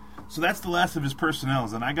 So that's the last of his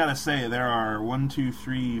personnels, and I gotta say, there are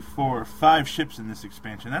 5 ships in this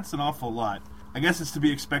expansion. That's an awful lot. I guess it's to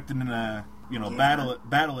be expected in a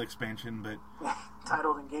battle expansion, but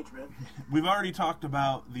titled engagement. We've already talked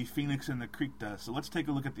about the Phoenix and the Krita, so let's take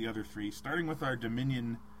a look at the other 3, starting with our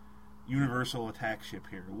Dominion Universal Attack ship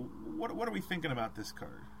here. What are we thinking about this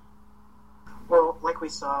card? Well, like we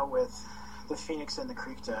saw with the Phoenix and the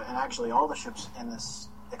Krita, and actually all the ships in this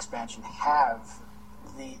expansion have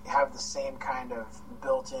the same kind of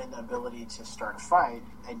built-in ability to start a fight.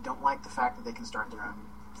 I don't like the fact that they can start their own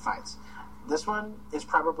fights. This one is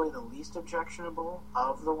probably the least objectionable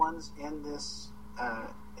of the ones in this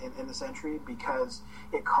in this entry because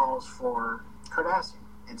it calls for Cardassian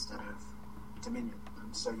instead of Dominion.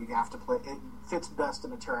 So you have to play. It fits best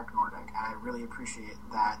in a Terra Nordic, and I really appreciate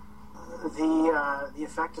that. The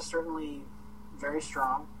effect is certainly very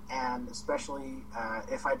strong, and especially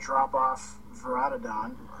if I drop off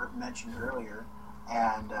Veratodon, mentioned earlier,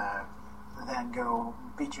 and then go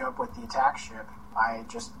beat you up with the attack ship. I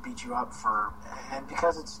just beat you up and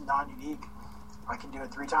because it's non-unique, I can do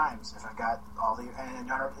it 3 times if I've got all the.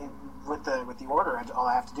 And with the order, all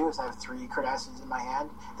I have to do is I have 3 Cardassians in my hand.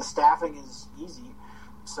 The staffing is easy,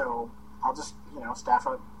 so I'll just staff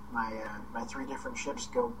up my 3 different ships,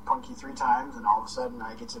 go punky 3 times, and all of a sudden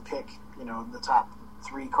I get to pick the top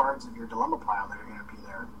 3 cards of your dilemma pile that are going to be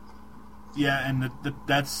there. Yeah, and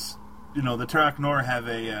that's the Tarak Nor have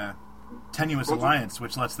a tenuous alliance,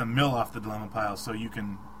 which lets them mill off the dilemma pile, so you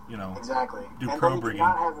can exactly do and probe they do rigging.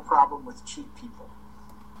 not have a problem with cheap people.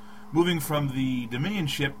 Moving from the Dominion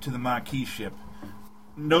ship to the Maquis ship,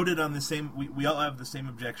 noted on the same, we all have the same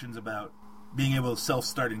objections about being able to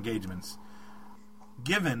self-start engagements.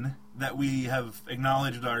 Given that we have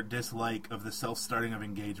acknowledged our dislike of the self-starting of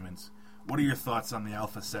engagements, what are your thoughts on the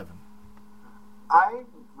Alpha 7? I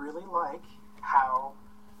really like how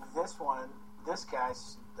this guy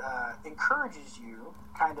encourages you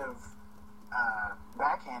kind of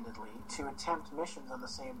backhandedly to attempt missions on the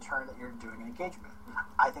same turn that you're doing an engagement.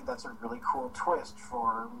 I think that's a really cool twist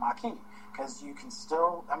for Maquis, because you can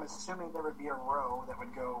still, I'm assuming there would be a row that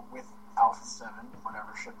would go with Alpha 7,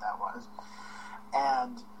 whatever ship that was,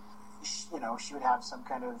 and she would have some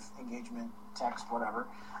kind of engagement text, whatever.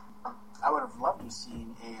 I would have loved to have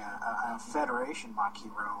seen a Federation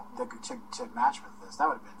Maquis row to match with this. That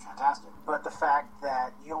would have been fantastic. But the fact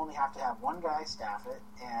that you only have to have one guy staff it,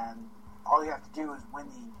 and all you have to do is win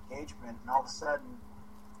the engagement, and all of a sudden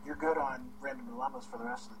you're good on random dilemmas for the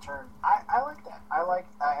rest of the turn. I like that.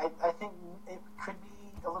 I think it could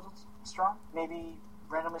be a little strong. Maybe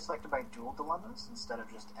randomly selected by dual dilemmas instead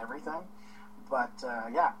of just everything. But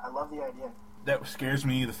yeah, I love the idea. That scares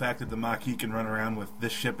me, the fact that the Maquis can run around with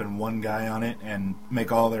this ship and one guy on it and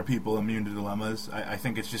make all their people immune to dilemmas. I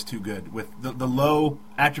think it's just too good. With the low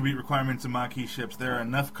attribute requirements of Maquis ships, there are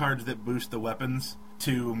enough cards that boost the weapons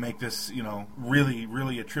to make this, really,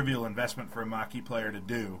 really a trivial investment for a Maquis player to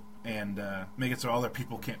do, and make it so all their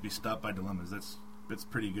people can't be stopped by dilemmas. That's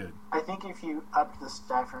pretty good. I think if you upped the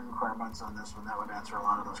staffing requirements on this one, that would answer a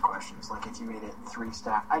lot of those questions. Like if you made it 3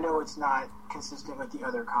 staff. I know it's not consistent with the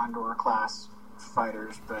other Condor class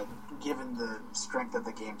fighters, but given the strength of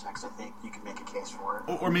the game text, I think you can make a case for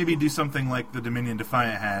it. Or maybe do something like the Dominion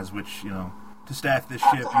Defiant has, which, to staff this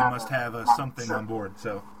ship, you must have something sure. on board.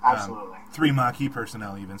 So, absolutely. 3 Maquis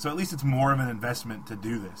personnel even. So at least it's more of an investment to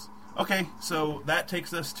do this. Okay, so that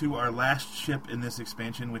takes us to our last ship in this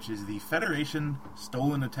expansion, which is the Federation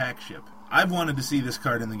Stolen Attack Ship. I've wanted to see this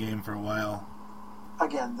card in the game for a while.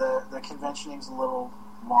 Again, the conventioning's a little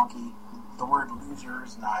wonky. The word loser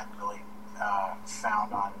is not really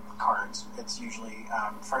found on cards. It's usually,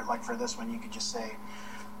 for this one, you could just say,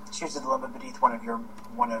 choose a dilemma beneath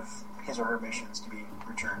one of his or her missions to be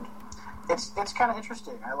returned. It's kind of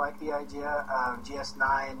interesting. I like the idea of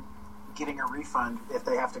GS9 getting a refund if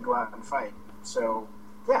they have to go out and fight. So,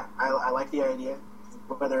 yeah, I like the idea.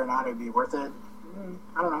 Whether or not it would be worth it,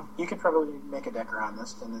 I don't know. You could probably make a deck around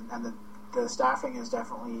this, and the staffing is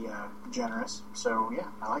definitely generous. So, yeah,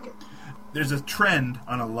 I like it. There's a trend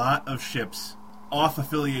on a lot of ships,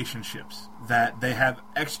 off-affiliation ships, that they have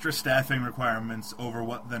extra staffing requirements over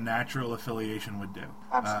what the natural affiliation would do.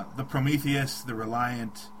 The Prometheus, the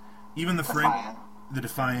Reliant, even the Defiant. The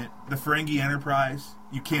Defiant, the Ferengi Enterprise.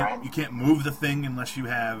 You can't move the thing unless you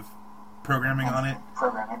have programming on it.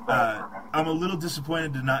 Programming. I'm a little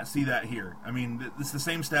disappointed to not see that here. I mean, it's the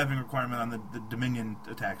same staffing requirement on the Dominion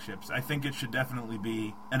attack ships. I think it should definitely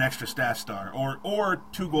be an extra staff star or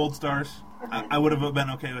 2 gold stars. I would have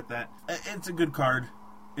been okay with that. It's a good card.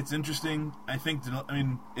 It's interesting. I think,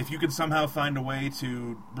 if you could somehow find a way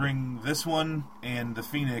to bring this one and the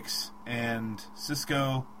Phoenix and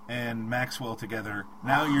Cisco and Maxwell together,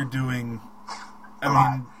 now you're doing...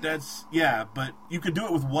 but you could do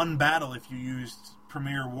it with one battle if you used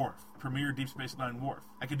Premier Deep Space Nine Wharf.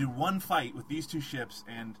 I could do one fight with these 2 ships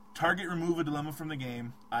and target remove a dilemma from the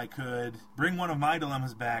game. I could bring one of my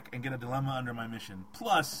dilemmas back and get a dilemma under my mission,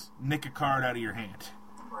 plus nick a card out of your hand.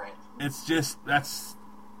 Right. It's just, that's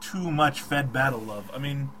too much Fed battle love.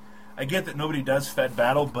 I I get that nobody does Fed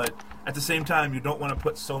Battle, but at the same time, you don't want to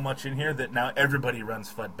put so much in here that now everybody runs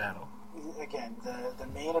Fed Battle. Again, the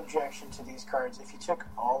main objection to these cards, if you took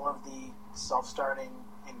all of the self-starting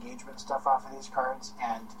engagement stuff off of these cards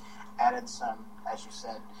and added some, as you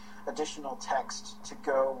said, additional text to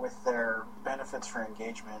go with their benefits for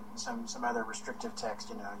engagement, some other restrictive text,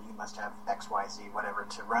 you must have X, Y, Z, whatever,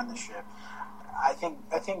 to run the ship, I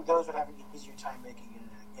think those would have an easier time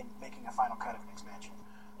making a final cut of an expansion.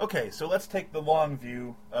 Okay, so let's take the long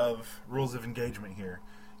view of rules of engagement here.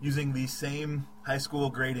 Using the same high school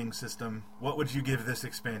grading system, what would you give this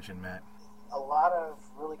expansion, Matt? A lot of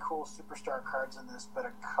really cool superstar cards in this, but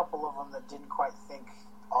a couple of them that didn't quite think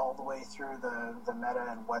all the way through the meta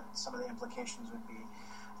and what some of the implications would be.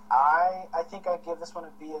 I think I'd give this one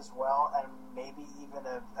a B as well, and maybe even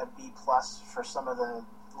a B plus for some of the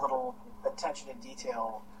little attention to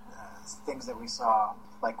detail things that we saw,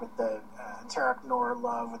 like with the Tarek Noor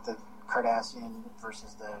love with the Cardassian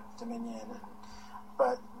versus the Dominion.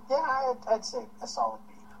 But yeah, I'd say a solid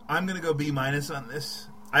B. I'm going to go B minus on this.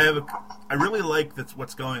 I really like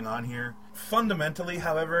what's going on here. Fundamentally,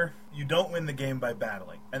 however, you don't win the game by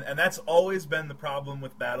battling. And that's always been the problem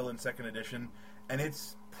with Battle in 2nd edition, and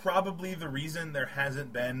it's probably the reason there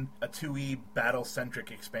hasn't been a 2E battle-centric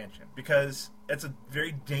expansion, because it's a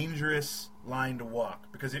very dangerous line to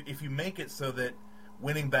walk. Because if you make it so that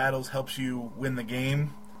winning battles helps you win the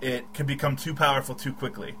game, it can become too powerful too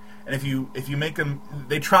quickly. And if you make them,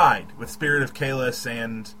 they tried with Spirit of Kalis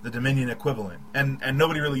and the Dominion equivalent, and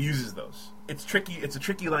nobody really uses those. It's tricky. It's a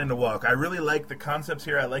tricky line to walk. I really like the concepts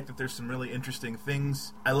here. I like that there's some really interesting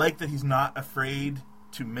things. I like that he's not afraid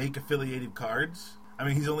to make affiliated cards. I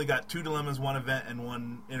mean, he's only got 2 dilemmas, 1 event, and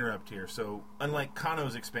 1 interrupt here. So unlike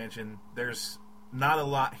Kano's expansion, there's not a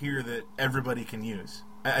lot here that everybody can use.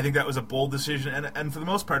 I think that was a bold decision, and for the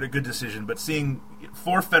most part, a good decision. But seeing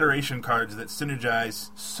 4 Federation cards that synergize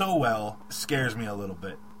so well scares me a little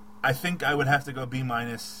bit. I think I would have to go B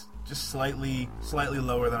minus, just slightly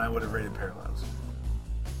lower than I would have rated Parallels.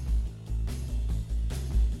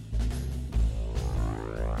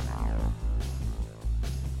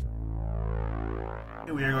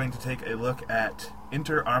 We are going to take a look at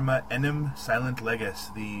Inter Arma Enim Silent Legis,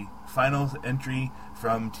 the final entry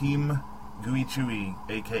from Team Gui Chui,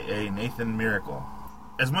 a.k.a. Nathan Miracle.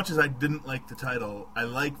 As much as I didn't like the title, I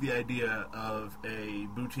like the idea of a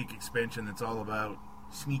boutique expansion that's all about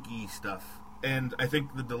sneaky stuff. And I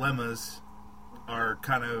think the dilemmas are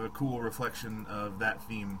kind of a cool reflection of that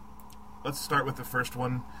theme. Let's start with the first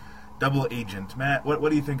one, Double Agent. Matt, what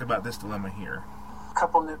do you think about this dilemma here? A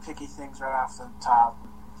couple nitpicky things right off the top.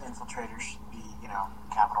 Infiltrators should be,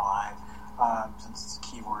 capital I, since it's a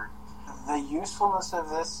keyword. The usefulness of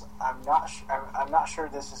this, I'm not sure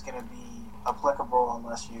this is going to be applicable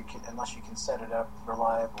unless you can set it up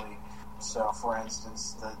reliably. So, for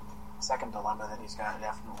instance, the second dilemma that he's got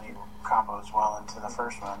definitely combos well into the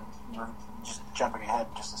first one. Just jumping ahead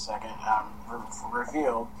just a second,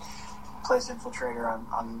 revealed. Place Infiltrator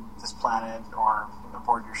on this planet or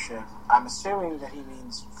aboard your ship. I'm assuming that he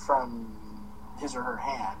means from his or her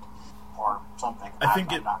hand or something. I'm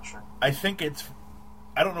not sure. I think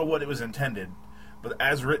I don't know what it was intended, but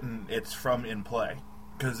as written, it's from in play,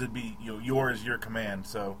 because it'd be yours, your command.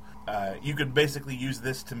 So you could basically use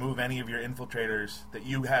this to move any of your infiltrators that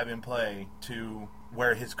you have in play to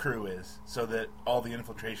where his crew is, so that all the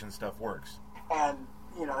infiltration stuff works. And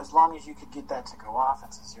as long as you could get that to go off,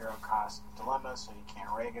 it's a zero-cost dilemma, so you can't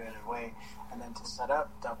reg it away. And then to set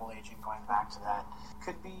up Double Agent, going back to that,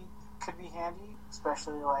 could be handy,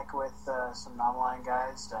 especially like with some non-line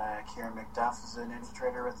guys. Kieran McDuff is an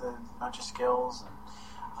infiltrator with a bunch of skills,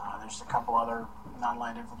 and there's a couple other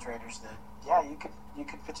non-line infiltrators that, you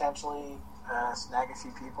could potentially snag a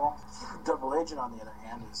few people. Double Agent, on the other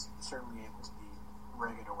hand, is certainly able to be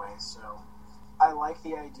rigged away. So I like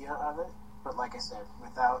the idea of it. But like I said,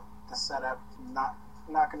 without the setup, not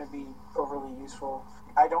going to be overly useful.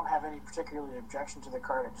 I don't have any particular objection to the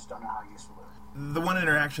card. I just don't know how useful it is. The one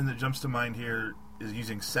interaction that jumps to mind here is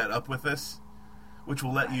using setup with this, which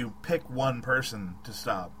will let you pick one person to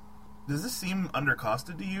stop. Does this seem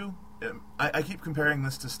undercosted to you? I keep comparing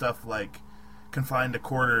this to stuff like Confined to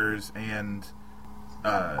Quarters and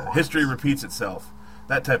History Repeats Itself,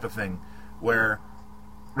 that type of thing, where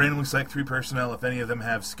randomly select 3 personnel. If any of them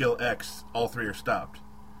have skill X, all 3 are stopped.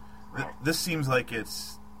 This seems like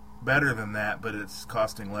it's better than that, but it's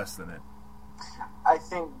costing less than it. I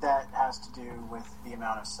think that has to do with the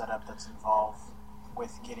amount of setup that's involved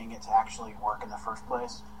with getting it to actually work in the first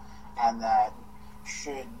place, and that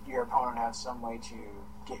should your opponent have some way to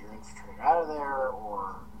get your infiltrator out of there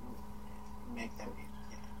or make them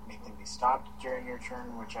make them be stopped during your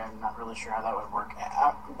turn, which I'm not really sure how that would work.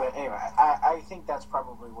 But anyway, I think that's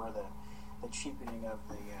probably where the cheapening of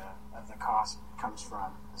the cost comes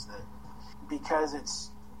from, is that because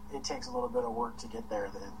it takes a little bit of work to get there,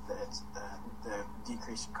 the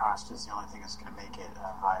decrease in cost is the only thing that's going to make it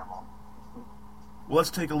viable. Well,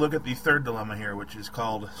 let's take a look at the third dilemma here, which is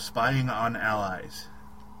called Spying on Allies.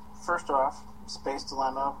 First off, space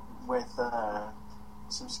dilemma with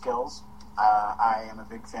some skills. I am a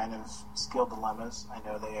big fan of skill dilemmas. I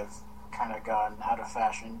know they have kind of gone out of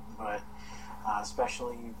fashion, but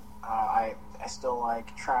especially I still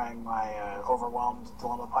like trying my overwhelmed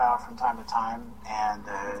dilemma pile from time to time, and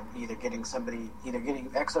either getting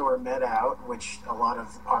exo or meta out, which a lot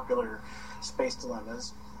of popular space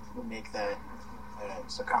dilemmas would make that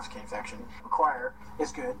Sokovsky infection require,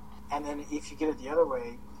 is good. And then if you get it the other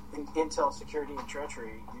way, intel, security, and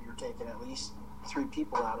treachery, you're taking at least 3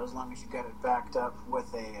 people out, as long as you got it backed up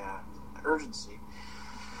with a urgency.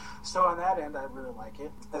 So on that end, I really like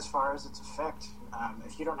it. As far as its effect,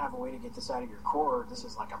 if you don't have a way to get this out of your core, this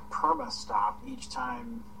is like a perma stop each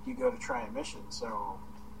time you go to try a mission. So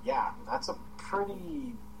yeah, that's a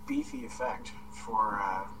pretty beefy effect for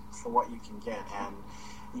what you can get, and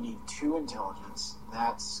you need 2 intelligence.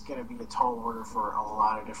 That's going to be a tall order for a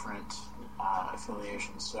lot of different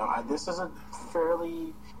affiliations. So this is a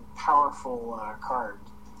fairly powerful card.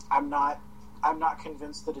 I'm not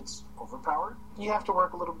convinced that it's overpowered. You have to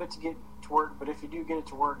work a little bit to get it to work, but if you do get it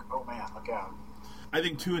to work, oh man, look out. I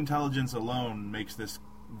think 2 intelligence alone makes this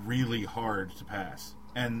really hard to pass,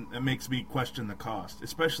 and it makes me question the cost,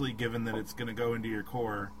 especially given that it's going to go into your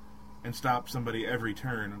core and stop somebody every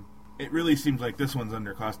turn. It really seems like this one's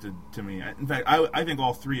undercosted to me. In fact, I think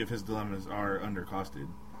all 3 of his dilemmas are undercosted.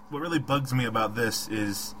 What really bugs me about this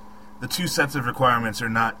is the 2 sets of requirements are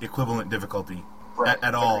not equivalent difficulty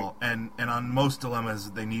at all, and on most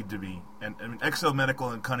dilemmas they need to be. And I mean, Exo, Medical,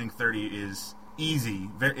 and Cunning 30 is easy.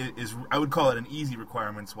 I would call it an easy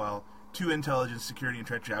requirements, while 2 intelligence, security, and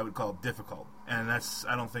treachery I would call difficult. And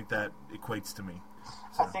I don't think that equates to me.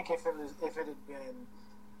 So. I think if it had been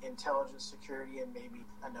intelligence, security, and maybe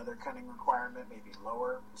another cunning requirement, maybe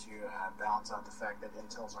lower, to balance out the fact that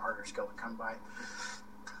intel's a harder skill to come by,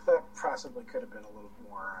 that possibly could have been a little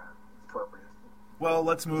more appropriate. Well,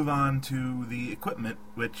 let's move on to the equipment,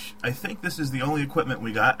 which I think this is the only equipment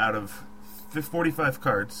we got out of 45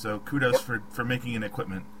 cards, so kudos for making an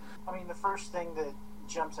equipment. I mean, the first thing that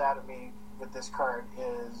jumps out at me with this card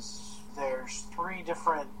is there's 3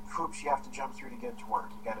 different hoops you have to jump through to get it to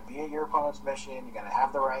work. You got to be at your opponent's mission, you got to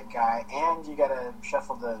have the right guy, and you got to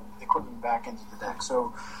shuffle the equipment back into the deck.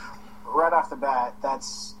 So right off the bat,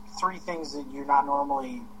 that's 3 things that you're not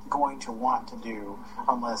normally going to want to do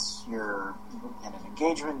unless you're in an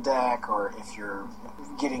engagement deck, or if you're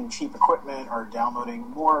getting cheap equipment or downloading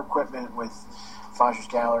more equipment with Fajr's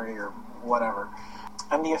Gallery or whatever.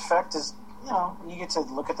 And the effect is, you get to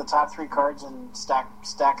look at the top 3 cards and stack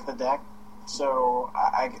the deck. So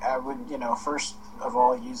I would, first of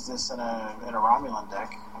all, use this in a Romulan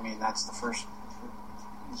deck. I mean, that's the first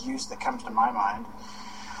use that comes to my mind.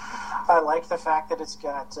 I like the fact that it's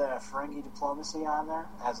got Ferengi diplomacy on there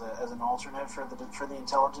as an alternate for the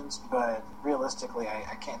intelligence, but realistically,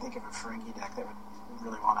 I can't think of a Ferengi deck that would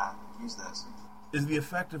really want to use this. Is the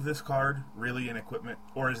effect of this card really an equipment,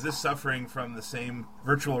 or is this suffering from the same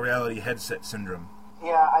virtual reality headset syndrome?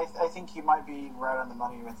 Yeah, I think you might be right on the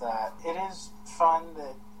money with that. It is fun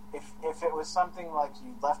that if it was something like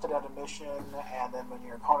you left it at a mission, and then when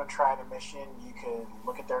your opponent tried a mission, you could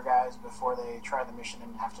look at their guys before they try the mission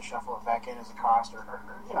and have to shuffle it back in as a cost, or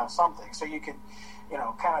something. So you could,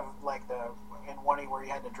 kind of like in 1E where you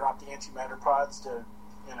had to drop the antimatter pods to,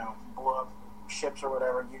 blow up ships or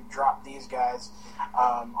whatever. You drop these guys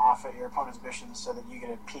off at your opponent's mission so that you get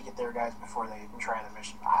a peek at their guys before they try the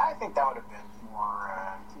mission. I think that would have been a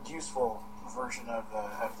more useful version of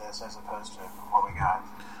this as opposed to what we got.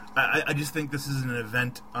 I just think this is an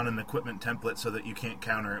event on an equipment template so that you can't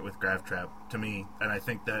counter it with Grav Trap, to me, and I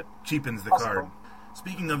think that cheapens the card.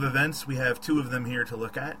 Speaking of events, we have 2 of them here to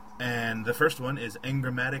look at, and the first one is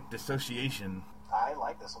Engrammatic Dissociation. I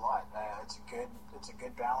like this a lot. It's a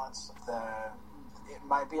good balance. It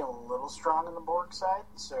might be a little strong on the Borg side,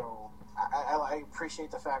 so I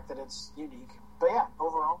appreciate the fact that it's unique. But yeah,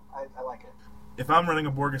 overall, I like it. If I'm running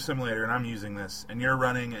a Borg assimilator and I'm using this, and you're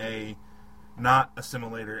running a not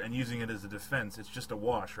assimilator and using it as a defense, it's just a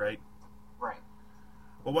wash, right? Right.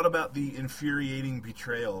 Well, what about the Infuriating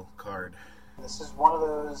Betrayal card? This is one of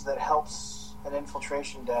those that helps an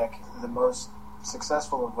infiltration deck, the most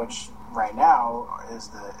successful of which right now is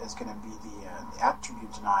going to be the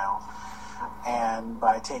attribute denial. And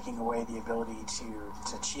by taking away the ability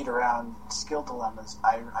to cheat around skill dilemmas,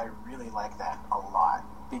 I really like that a lot,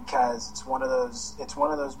 because it's one of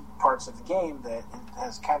those parts of the game that it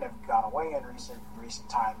has kind of gone away in recent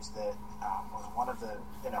times. That was one of the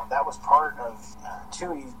that was part of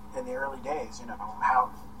TUI in the early days.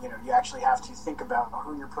 How you actually have to think about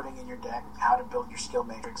who you're putting in your deck, how to build your skill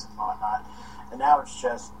matrix and whatnot. And now it's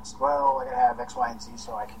just, well, I gotta have X, Y, and Z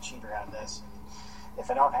so I can cheat around this. And if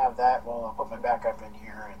I don't have that, well, I'll put my backup in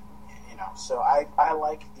here, and So I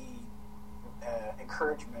like the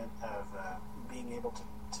encouragement of being able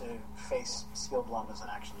to face skill dilemmas and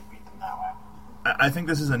actually beat them that way. I think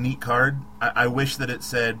this is a neat card. I wish that it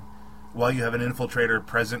said, while you have an infiltrator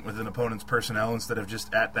present with an opponent's personnel instead of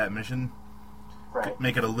just at that mission. Right.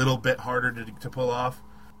 Make it a little bit harder to pull off.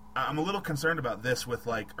 I'm a little concerned about this with,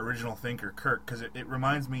 like, original thinker Kirk, because it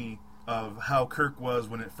reminds me of how Kirk was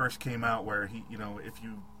when it first came out, where he, if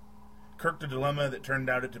you Kirked a dilemma that turned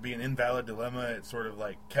out it to be an invalid dilemma, it sort of,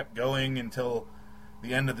 like, kept going until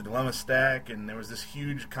the end of the dilemma stack, and there was this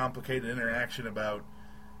huge, complicated interaction about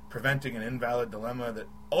preventing an invalid dilemma that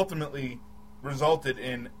ultimately resulted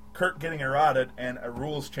in Kirk getting errated and a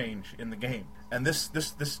rules change in the game. And this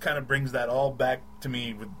kind of brings that all back to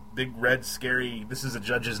me with big red scary, this is a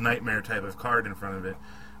judge's nightmare type of card in front of it,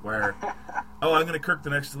 where, oh, I'm going to Kirk the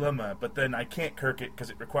next dilemma, but then I can't Kirk it because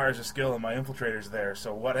it requires a skill and my infiltrator's there,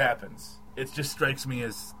 so what happens? It just strikes me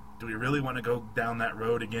as, do we really want to go down that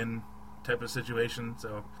road again type of situation?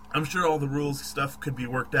 So I'm sure all the rules stuff could be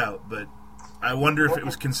worked out, but I wonder if it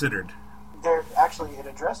was considered. Actually, it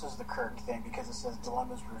addresses the Kirk thing because it says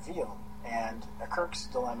dilemmas revealed, and a Kirk's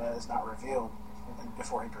dilemma is not revealed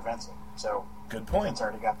before he prevents it. So good point. It's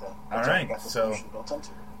already got the solution built into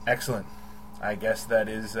it. Excellent. I guess that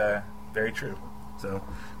is very true. So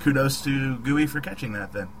kudos to GUI for catching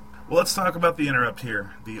that then. Well, let's talk about the interrupt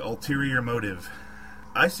here, the ulterior motive.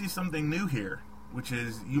 I see something new here, which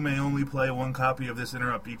is you may only play one copy of this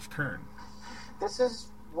interrupt each turn. This is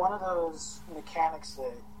one of those mechanics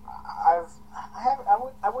that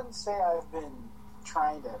I wouldn't say I've been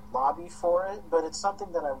trying to lobby for it, but it's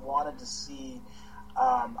something that I wanted to see.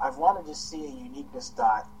 I've wanted to see a uniqueness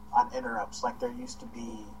dot on interrupts like there used to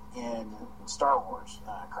be in Star Wars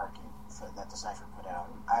card game that the Cypher put out.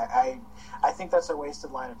 I think that's a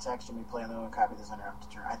wasted line of text when we play on the one copy of this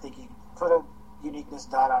interrupt turn. I think you put a uniqueness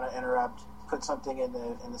dot on an interrupt, put something in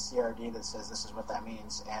the CRD that says this is what that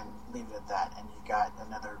means, and leave it at that, and you got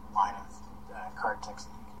another line of card text.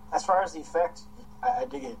 As far as the effect, I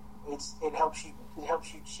dig it. It helps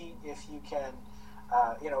you cheat if you can.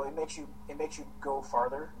 It makes you go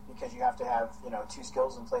farther because you have to have two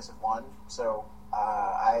skills in place of one. So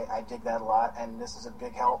I dig that a lot, and this is a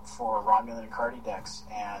big help for Romulan and Cardi decks.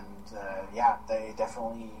 And they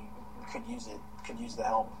definitely could use it. Could use the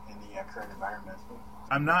help in the current environment.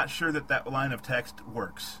 I'm not sure that line of text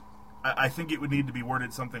works. I think it would need to be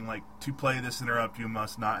worded something like, to play this interrupt, you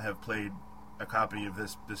must not have played a copy of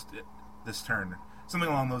this turn. Something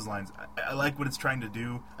along those lines. I like what it's trying to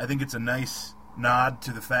do. I think it's a nice nod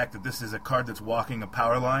to the fact that this is a card that's walking a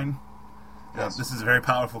power line. Yes. This is a very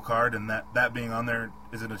powerful card, and that being on there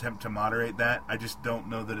is an attempt to moderate that. I just don't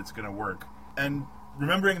know that it's going to work. And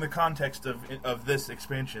remembering the context of this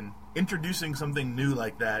expansion, introducing something new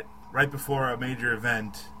like that right before a major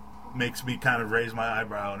event makes me kind of raise my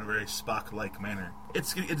eyebrow in a very Spock-like manner.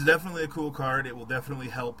 It's definitely a cool card. It will definitely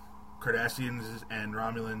help Cardassians and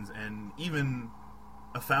Romulans and even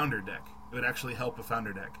a Founder deck. It would actually help a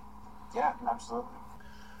Founder deck. Yeah, absolutely.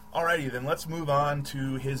 Alrighty, then let's move on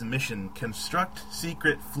to his mission, Construct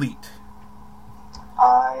Secret Fleet.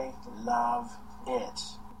 I love it.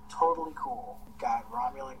 Totally cool. Got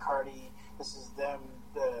Romulan Cardi. This is them.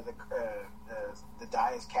 The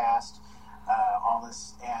die is cast. All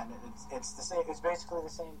this, and it's the same. It's basically the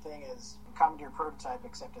same thing as Commandeer Prototype,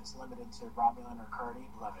 except it's limited to Romulan or Cardi.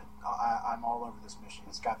 Love it. I'm all over this mission.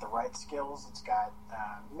 It's got the right skills. It's got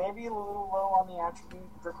maybe a little low on the attribute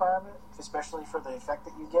requirement, especially for the effect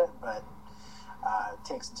that you get, but it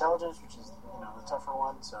takes intelligence, which is the tougher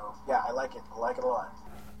one. So yeah, I like it. I like it a lot.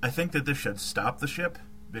 I think that this should stop the ship,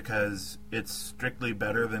 because it's strictly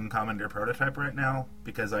better than Commandeer Prototype right now,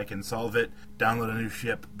 because I can solve it, download a new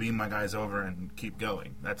ship, beam my guys over, and keep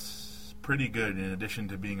going. That's pretty good in addition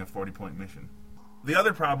to being a 40-point mission. The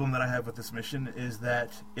other problem that I have with this mission is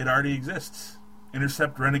that it already exists.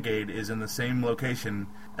 Intercept Renegade is in the same location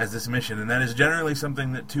as this mission, and that is generally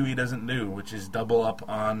something that TUI doesn't do, which is double up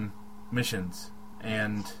on missions.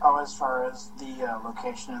 And as far as the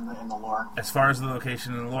location in the lore. As far as the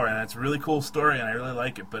location in the lore, and it's a really cool story, and I really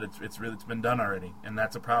like it, but it's been done already, and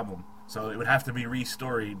that's a problem. So it would have to be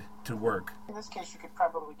restoried to work. In this case, you could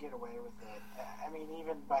probably get away with it. I mean,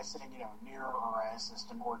 even by saying, near Orion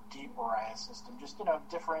system or deep Orion system, just,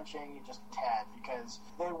 differentiating it just a tad, because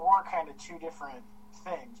they were kind of two different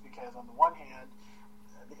things, because on the one hand,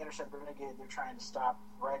 the Intercept Renegade, they're trying to stop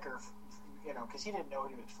Riker, because he didn't know what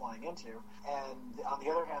he was flying into, and on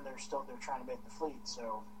the other hand, they're trying to make the fleet,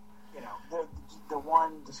 so, the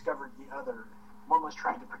one discovered the other. One was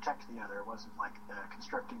trying to protect the other. It wasn't like the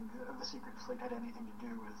constructing of the secret fleet had anything to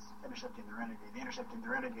do with intercepting the Renegade. The intercepting the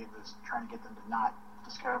Renegade was trying to get them to not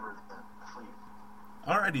discover the fleet.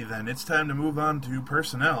 Alrighty then, it's time to move on to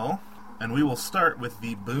personnel, and we will start with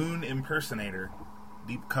the Boone Impersonator,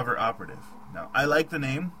 Deep Cover Operative. Now, I like the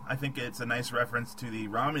name. I think it's a nice reference to the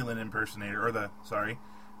Romulan Impersonator, or the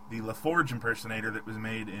LaForge Impersonator that was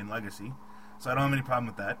made in Legacy. So I don't have any problem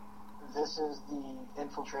with that. This is the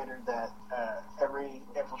infiltrator that every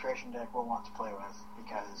infiltration deck will want to play with,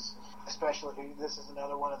 because especially this is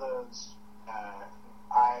another one of those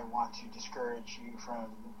I want to discourage you from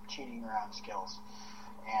cheating around skills.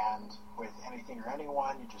 And with anything or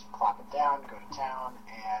anyone, you just plop it down, go to town,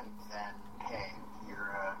 and then, hey,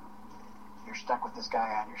 you're stuck with this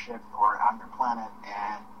guy on your ship or on your planet,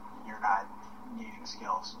 and you're not needing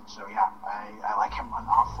skills. So yeah, I like him an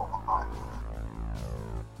awful lot.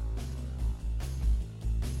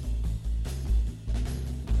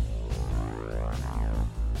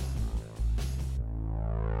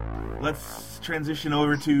 Let's transition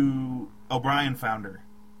over to O'Brien Founder.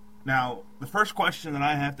 Now, the first question that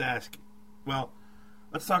I have to ask, well,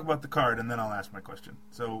 let's talk about the card, and then I'll ask my question.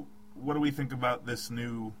 So, what do we think about this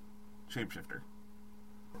new shapeshifter?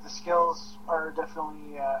 The skills are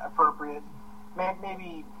definitely appropriate.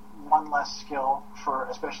 Maybe one less skill,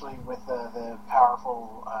 especially with the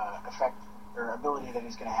powerful effect or ability that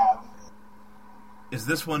he's going to have. Is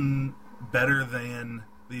this one better than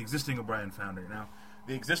the existing O'Brien Founder? Now,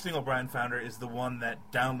 the existing O'Brien Founder is the one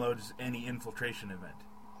that downloads any infiltration event.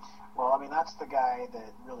 Well, I mean, that's the guy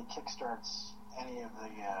that really kickstarts any of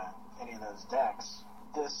those decks.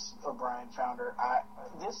 This O'Brien Founder,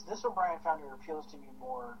 this O'Brien Founder appeals to me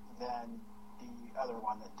more than the other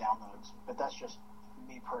one that downloads. But that's just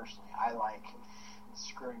me personally. I like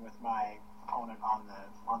screwing with my opponent on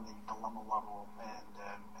the dilemma level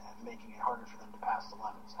and making it harder for them to pass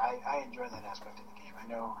dilemmas. I enjoy that aspect of the game. I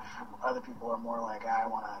know other people are more like, I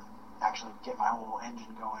want to actually get my whole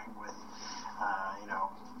engine going with,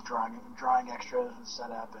 drawing extras and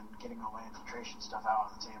setup and getting all my infiltration stuff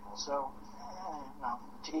out on the table. So,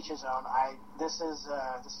 to each his own. This is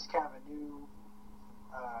kind of a new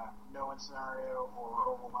no-win scenario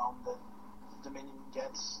or overwhelm that Dominion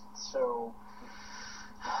gets. So,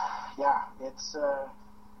 yeah,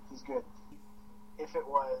 he's good. If it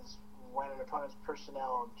was when an opponent's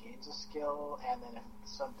personnel gains a skill, and then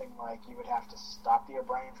something like you would have to stop the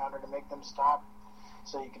O'Brien Founder to make them stop,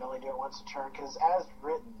 so you can only do it once a turn, because as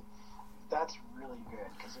written, that's really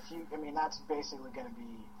good, because that's basically going to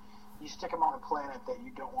be, you stick them on a planet that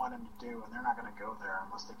you don't want them to do, and they're not going to go there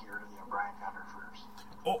unless they get rid of the O'Brien Founder first.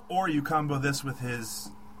 Or you combo this with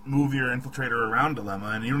his move your infiltrator around dilemma,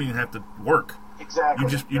 and you don't even have to work.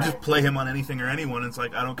 Exactly. You just play him on anything or anyone. It's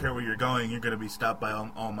like, I don't care where you're going, you're going to be stopped by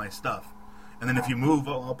all my stuff. And then if you move,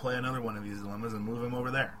 I'll play another one of these dilemmas and move him over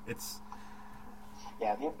there.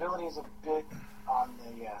 Yeah, the ability is a bit on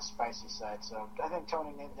the spicy side, so I think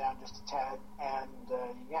toning it down just a tad, and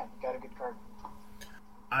you got a good card.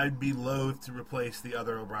 I'd be loath to replace the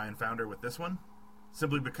other O'Brien Founder with this one,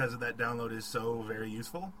 simply because that download is so very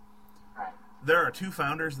useful. Right. There are two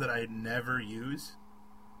Founders that I never use,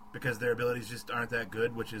 because their abilities just aren't that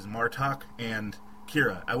good, which is Martok and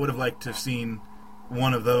Kira. I would have liked to have seen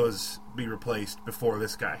one of those be replaced before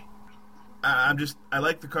this guy. I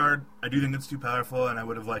like the card. I do think it's too powerful, and I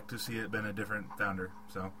would have liked to see it been a different Founder.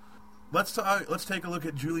 So let's take a look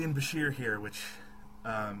at Julian Bashir here, which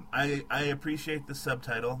I appreciate the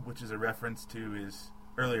subtitle, which is a reference to his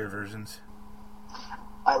earlier versions.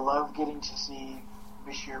 I love getting to see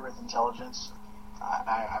Bashir with intelligence.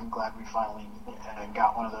 I'm glad we finally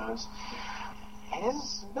got one of those.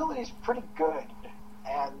 His ability is pretty good,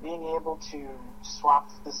 and being able to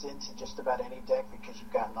swap this into just about any deck, because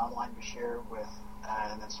you've got an online Bashir with,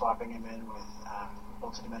 and then swapping him in with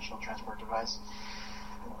multidimensional transport device.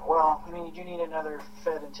 Well, you do need another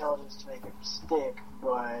Fed intelligence to make it stick,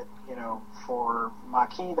 but for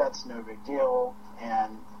Maquis, that's no big deal.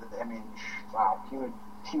 And wow, he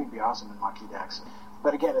would be awesome in Maquis decks.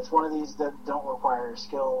 But again, it's one of these that don't require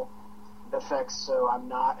skill effects, so I'm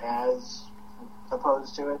not as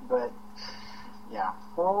opposed to it. But yeah,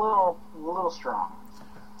 a little strong.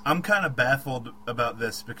 I'm kind of baffled about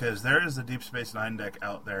this because there is a Deep Space Nine deck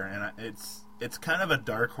out there, and it's kind of a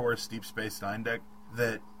dark horse Deep Space Nine deck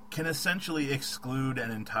that can essentially exclude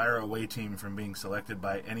an entire away team from being selected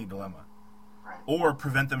by any dilemma, or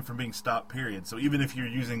prevent them from being stopped, period. So even if you're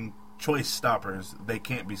using choice stoppers, they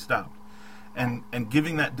can't be stopped. And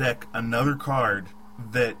giving that deck another card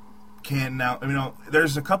that can now...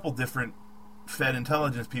 there's a couple different Fed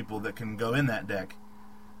intelligence people that can go in that deck.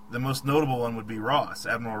 The most notable one would be Ross,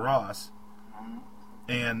 Admiral Ross.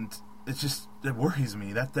 And it worries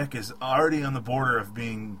me. That deck is already on the border of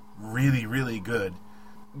being really, really good.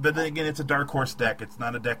 But then again, it's a dark horse deck. It's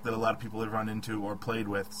not a deck that a lot of people have run into or played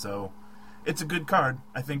with, so it's a good card.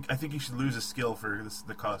 I think you should lose a skill for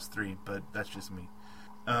the cost 3, but that's just me.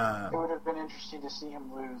 It would have been interesting to see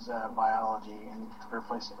him lose biology and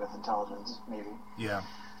replace it with intelligence, maybe. Yeah.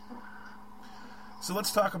 So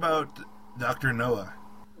let's talk about Dr. Noah.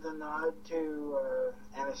 The nod to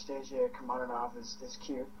Anastasia Kamenov is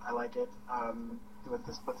cute. I like it. With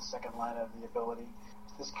the second line of the ability.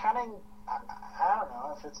 This cunning, I don't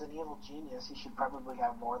know, if it's an evil genius, he should probably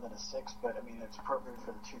have more than a 6, but it's appropriate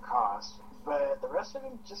for the 2 costs. But the rest of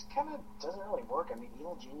him just kind of doesn't really work.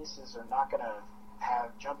 Evil geniuses are not going to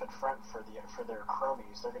have jump in front for their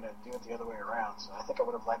cronies. They're going to do it the other way around. So I think I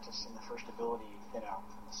would have liked to have seen the first ability,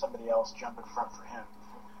 somebody else jump in front for him.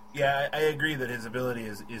 Yeah, I agree that his ability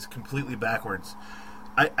is completely backwards.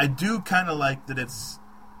 I do kind of like that it's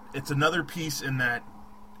another piece in that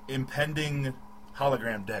impending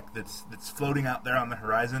hologram deck that's floating out there on the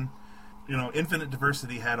horizon. Infinite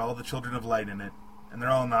Diversity had all the Children of Light in it, and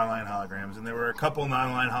they're all non-line holograms, and there were a couple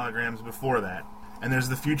non-line holograms before that. And there's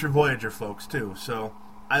the Future Voyager folks, too. So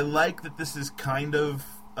I like that this is kind of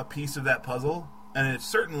a piece of that puzzle, and it's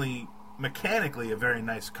certainly mechanically a very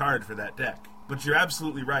nice card for that deck. But you're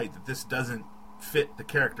absolutely right that this doesn't fit the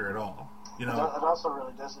character at all. It also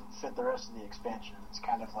really doesn't fit the rest of the expansion. It's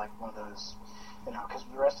kind of like one of those, because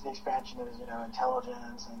the rest of the expansion is,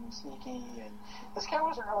 intelligence and sneaky, and this guy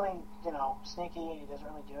wasn't really, sneaky. He doesn't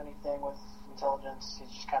really do anything with intelligence.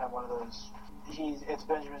 He's just kind of one of those. It's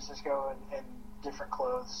Benjamin Sisko in different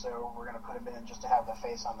clothes, so we're going to put him in just to have the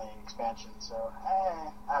face on the expansion. So,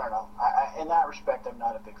 I don't know. In that respect, I'm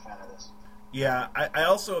not a big fan of this. Yeah, I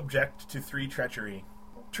also object to 3 Treachery.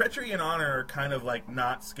 Treachery and Honor are kind of like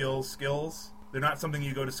not skills. They're not something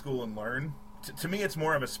you go to school and learn. To me, it's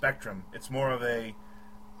more of a spectrum. It's more of a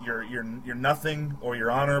you're nothing, or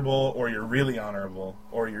you're honorable, or you're really honorable,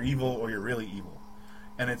 or you're evil, or you're really evil.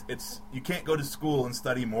 And it's you can't go to school and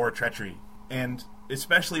study more Treachery. And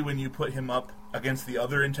especially when you put him up against the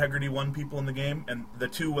other Integrity 1 people in the game, and the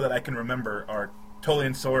 2 that I can remember are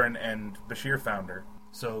Tolian Soren and Bashir Founder.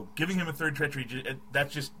 So giving him a 3rd Treachery, that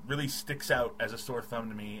just really sticks out as a sore thumb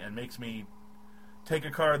to me and makes me take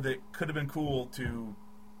a card that could have been cool to,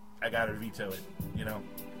 I gotta veto it,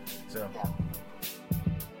 So. Yeah.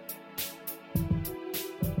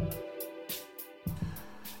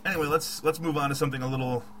 Anyway, let's move on to something a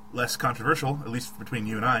little less controversial, at least between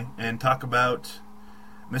you and I, and talk about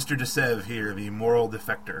Mr. Desev here, the Moral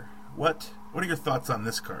Defector. What are your thoughts on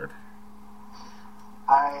this card?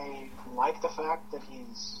 I like the fact that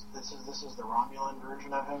this is the Romulan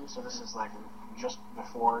version of him, so this is like just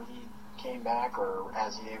before he came back, or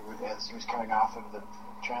as he was coming off of the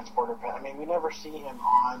transporter pad. We never see him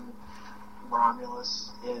on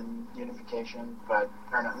Romulus in Unification,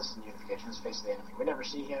 this isn't Unification, this is Face of the Enemy. We never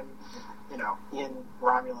see him, in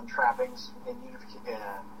Romulan trappings in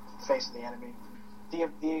Face of the Enemy.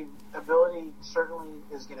 The ability certainly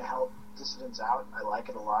is going to help dissidents out. I like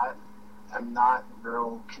it a lot. I'm not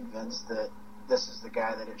real convinced that this is the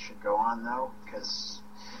guy that it should go on, though, because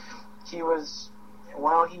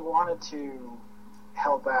while he wanted to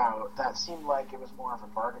help out, that seemed like it was more of a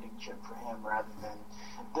bargaining chip for him rather than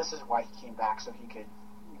this is why he came back, so he could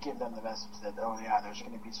give them the message that, there's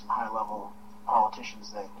going to be some high-level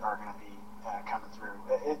politicians that are going to be coming through.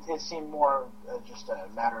 It seemed more just a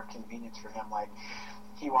matter of convenience for him, like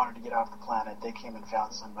he wanted to get off the planet, they came and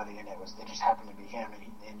found somebody, and it just happened to be him, and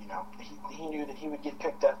he knew that he would get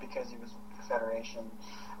picked up because he was a Federation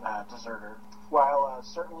deserter. While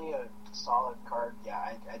certainly a solid card,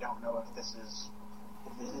 I don't know if his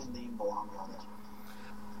name belongs on this.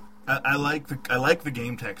 I like the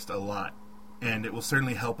game text a lot, and it will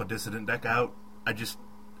certainly help a dissident deck out.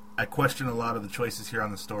 I question a lot of the choices here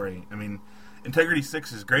on the story. Integrity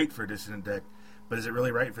 6 is great for a dissident deck, but is it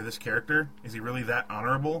really right for this character? Is he really that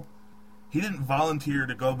honorable? He didn't volunteer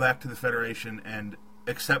to go back to the Federation and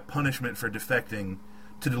accept punishment for defecting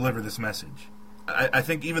to deliver this message. I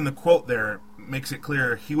think even the quote there makes it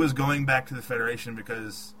clear he was going back to the Federation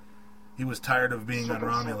because he was tired of being on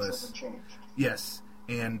Romulus. Changed. Yes,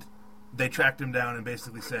 and they tracked him down and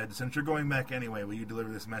basically said, since you're going back anyway, will you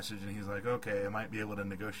deliver this message? And he's like, okay, I might be able to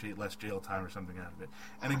negotiate less jail time or something out of it.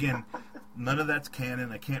 And again, none of that's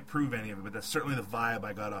canon. I can't prove any of it, but that's certainly the vibe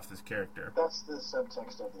I got off this character. That's the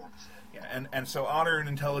subtext of the episode. Yeah, and so honor and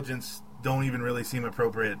intelligence don't even really seem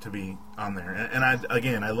appropriate to be on there. And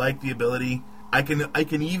I like the ability. I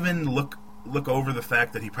can even look over the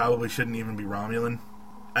fact that he probably shouldn't even be Romulan.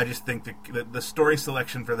 I just think the story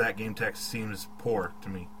selection for that game text seems poor to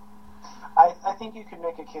me. I think you could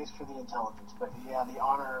make a case for the intelligence, but yeah, the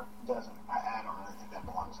honor doesn't. I don't really think that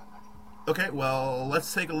belongs in there. Okay, well,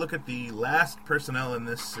 let's take a look at the last personnel in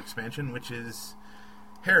this expansion, which is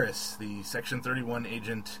Harris, the Section 31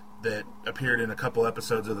 agent that appeared in a couple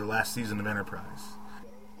episodes of the last season of Enterprise.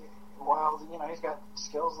 While, he's got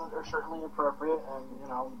skills that are certainly appropriate,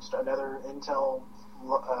 and, just another intel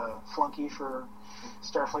flunky for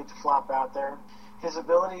Starfleet to flop out there. His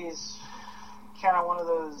abilities, kind of one of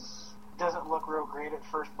those, doesn't look real great at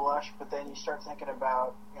first blush, but then you start thinking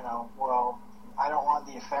about, well, I don't want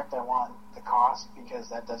the effect, I want the cost, because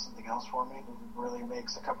that does something else for me. It really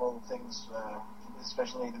makes a couple of things,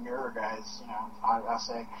 especially the mirror guys, I'll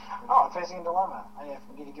say, I'm facing a dilemma. I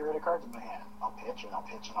need to get rid of cards in my hand. I'll pitch, and I'll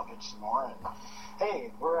pitch, and I'll pitch some more, and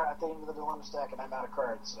hey, we're at the end of the dilemma stack, and I'm out of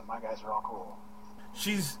cards, so my guys are all cool.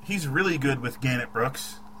 He's really good with Gannett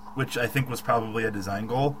Brooks, which I think was probably a design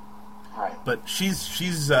goal. Right. But she's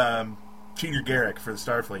Cheater Garrick for the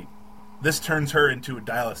Starfleet. This turns her into a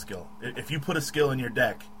dial skill. If you put a skill in your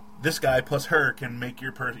deck, this guy plus her can make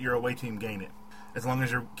your away team gain it, as long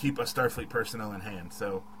as you keep a Starfleet personnel in hand.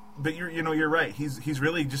 So, but you're right. He's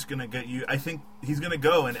really just gonna get you. I think he's gonna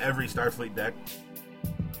go in every Starfleet deck.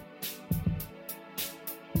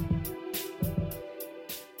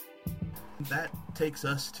 That takes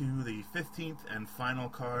us to the 15th and final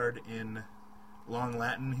card in Long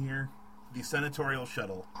Latin here, the Senatorial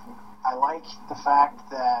Shuttle. I like the fact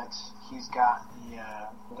that he's got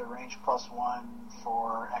the range +1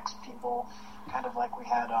 for X people, kind of like we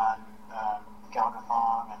had on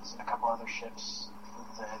Galgathong and a couple other ships.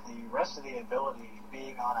 The rest of the ability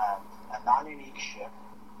being on a non-unique ship,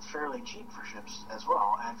 fairly cheap for ships as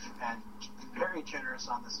well, and very generous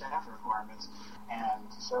on the staff requirements, and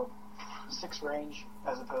so 6 range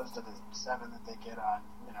as opposed to the 7 that they get on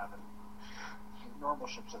the normal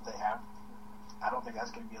ships that they have. I don't think that's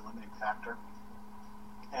going to be a limiting factor.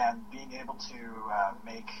 And being able to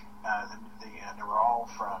make the Neural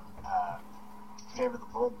from Favor the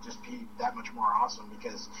Bold just be that much more awesome,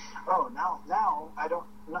 because now I don't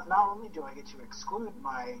not only do I get to exclude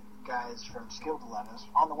my guys from skill dilemmas,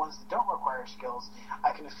 on the ones that don't require skills,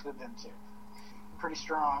 I can exclude them too. Pretty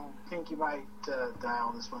strong. I think you might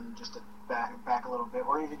dial this one just to back a little bit,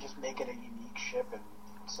 or even just make it a unique ship, and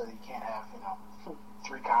so that you can't have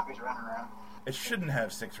 3 copies running around. It shouldn't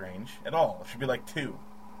have 6 range at all. It should be like 2,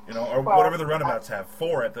 or whatever the runabouts have.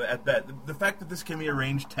 4 at that. The fact that this can be a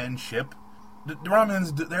range 10 ship, the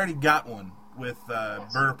Romulans, they already got one with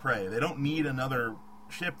Bird of Prey. They don't need another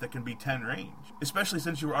ship that can be 10 range, especially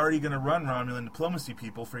since you're already going to run Romulan diplomacy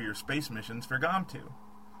people for your space missions for GOM2.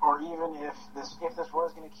 Or even if this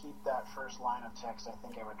was going to keep that first line of text, I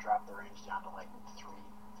think I would drop the range down to like 3,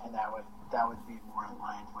 and that would be more in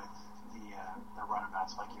line with the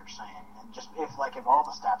runabouts, like you're saying. And just if all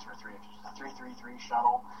the stats were 3, if it's a 3/3/3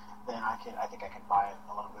 shuttle, then I think I could buy it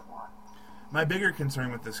a little bit more. My bigger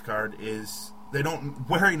concern with this card is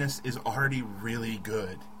wariness is already really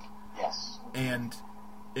good. Yes. And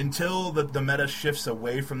until the meta shifts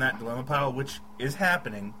away from that dilemma pile, which is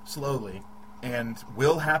happening slowly and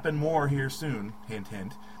will happen more here soon, hint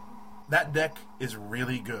hint, that deck is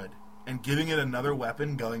really good. And giving it another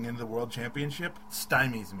weapon going into the World Championship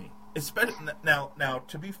stymies me. Especially now,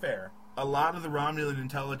 to be fair, a lot of the Romulan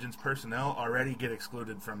intelligence personnel already get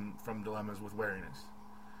excluded from dilemmas with wariness.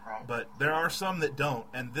 Right. But there are some that don't,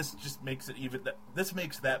 and this just makes it even. This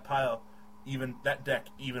makes that deck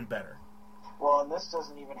even better. Well, and this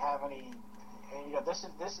doesn't even have any. This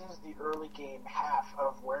is the early game half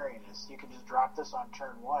of wariness. You can just drop this on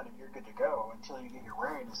turn 1 and you're good to go until you get your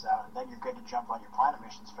wariness out, and then you're good to jump on your planet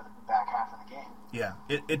missions for the back half of the game. Yeah,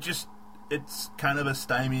 it's kind of a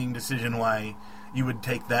stymieing decision why you would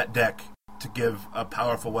take that deck to give a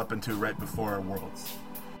powerful weapon to right before Worlds.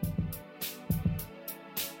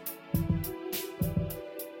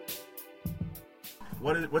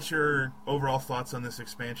 What's your overall thoughts on this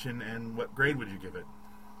expansion, and what grade would you give it?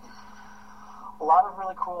 A lot of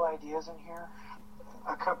really cool ideas in here.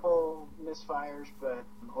 A couple misfires, but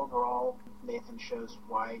overall, Nathan shows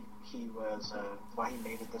why he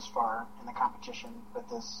made it this far in the competition with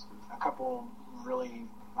this. A couple really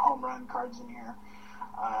home run cards in here.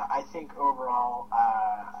 I think overall,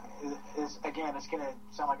 it's going to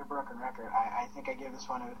sound like a broken record. I think I give this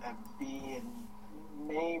one a B and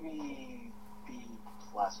maybe B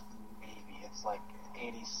plus, maybe. It's like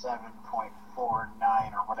 87.49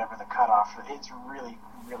 or whatever the cutoff. It's really,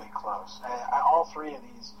 really close. All three of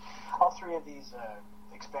these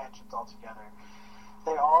expansions altogether,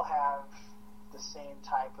 they all have the same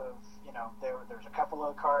type of, there's a couple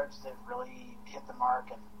of cards that really hit the mark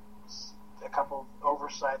and a couple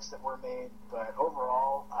oversights that were made, but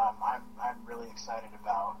overall, I'm really excited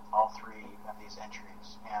about all three of these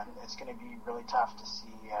entries, and it's going to be really tough to see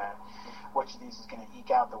which of these is going to eke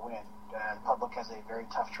out the win. The public has a very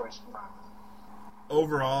tough choice in front of them.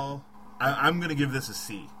 Overall, I'm going to give this a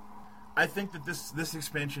C. I think that this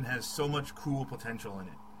expansion has so much cool potential in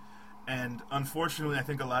it, and unfortunately, I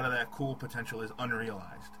think a lot of that cool potential is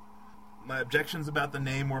unrealized. My objections about the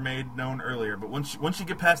name were made known earlier, but once you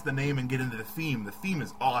get past the name and get into the theme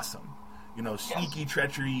is awesome. Sneaky,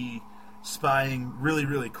 treachery, spying, really,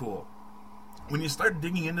 really cool. When you start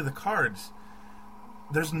digging into the cards,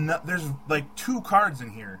 there's like 2 cards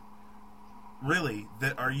in here, really,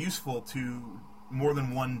 that are useful to more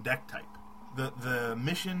than one deck type. The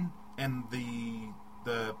mission and the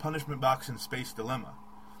punishment box and space dilemma.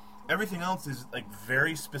 Everything else is like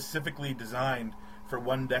very specifically designed for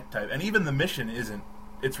one deck type, and even the mission isn't.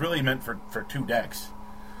 It's really meant for 2 decks,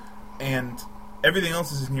 and everything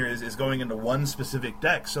else is in here is going into one specific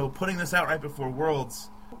deck. So putting this out right before Worlds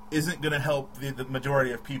isn't going to help the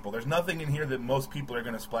majority of people. There's nothing in here that most people are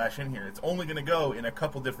going to splash in here. It's only going to go in a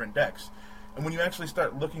couple different decks, and when you actually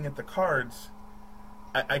start looking at the cards,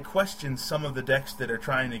 I question some of the decks that are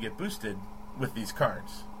trying to get boosted with these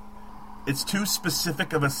cards. It's too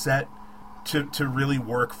specific of a set to really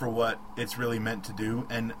work for what it's really meant to do,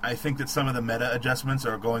 and I think that some of the meta adjustments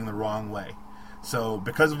are going the wrong way. So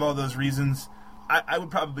because of all those reasons, I would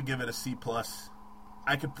probably give it a C+.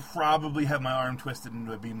 I could probably have my arm twisted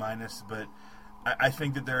into a B-, but I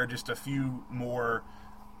think that there are just a few more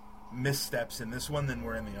missteps in this one than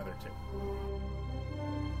were in the other 2.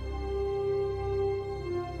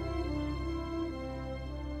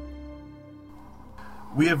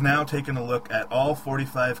 We have now taken a look at all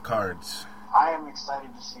 45 cards. I am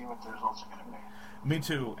excited to see what the results are going to be. Me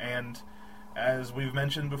too, and as we've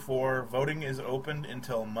mentioned before, voting is opened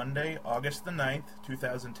until Monday, August the 9th,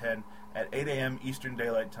 2010, at 8 a.m. Eastern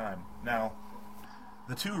Daylight Time. Now,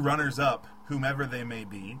 the 2 runners-up, whomever they may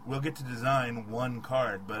be, will get to design 1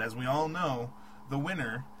 card, but as we all know, the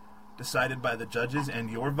winner, decided by the judges and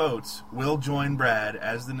your votes, will join Brad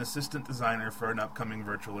as an assistant designer for an upcoming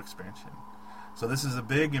virtual expansion. So this is a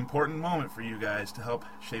big, important moment for you guys to help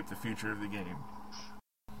shape the future of the game.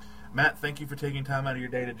 Matt, thank you for taking time out of your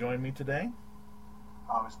day to join me today.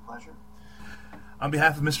 Always a pleasure. On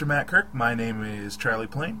behalf of Mr. Matt Kirk, my name is Charlie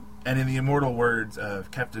Plain, and in the immortal words of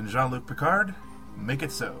Captain Jean-Luc Picard, make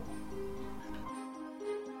it so.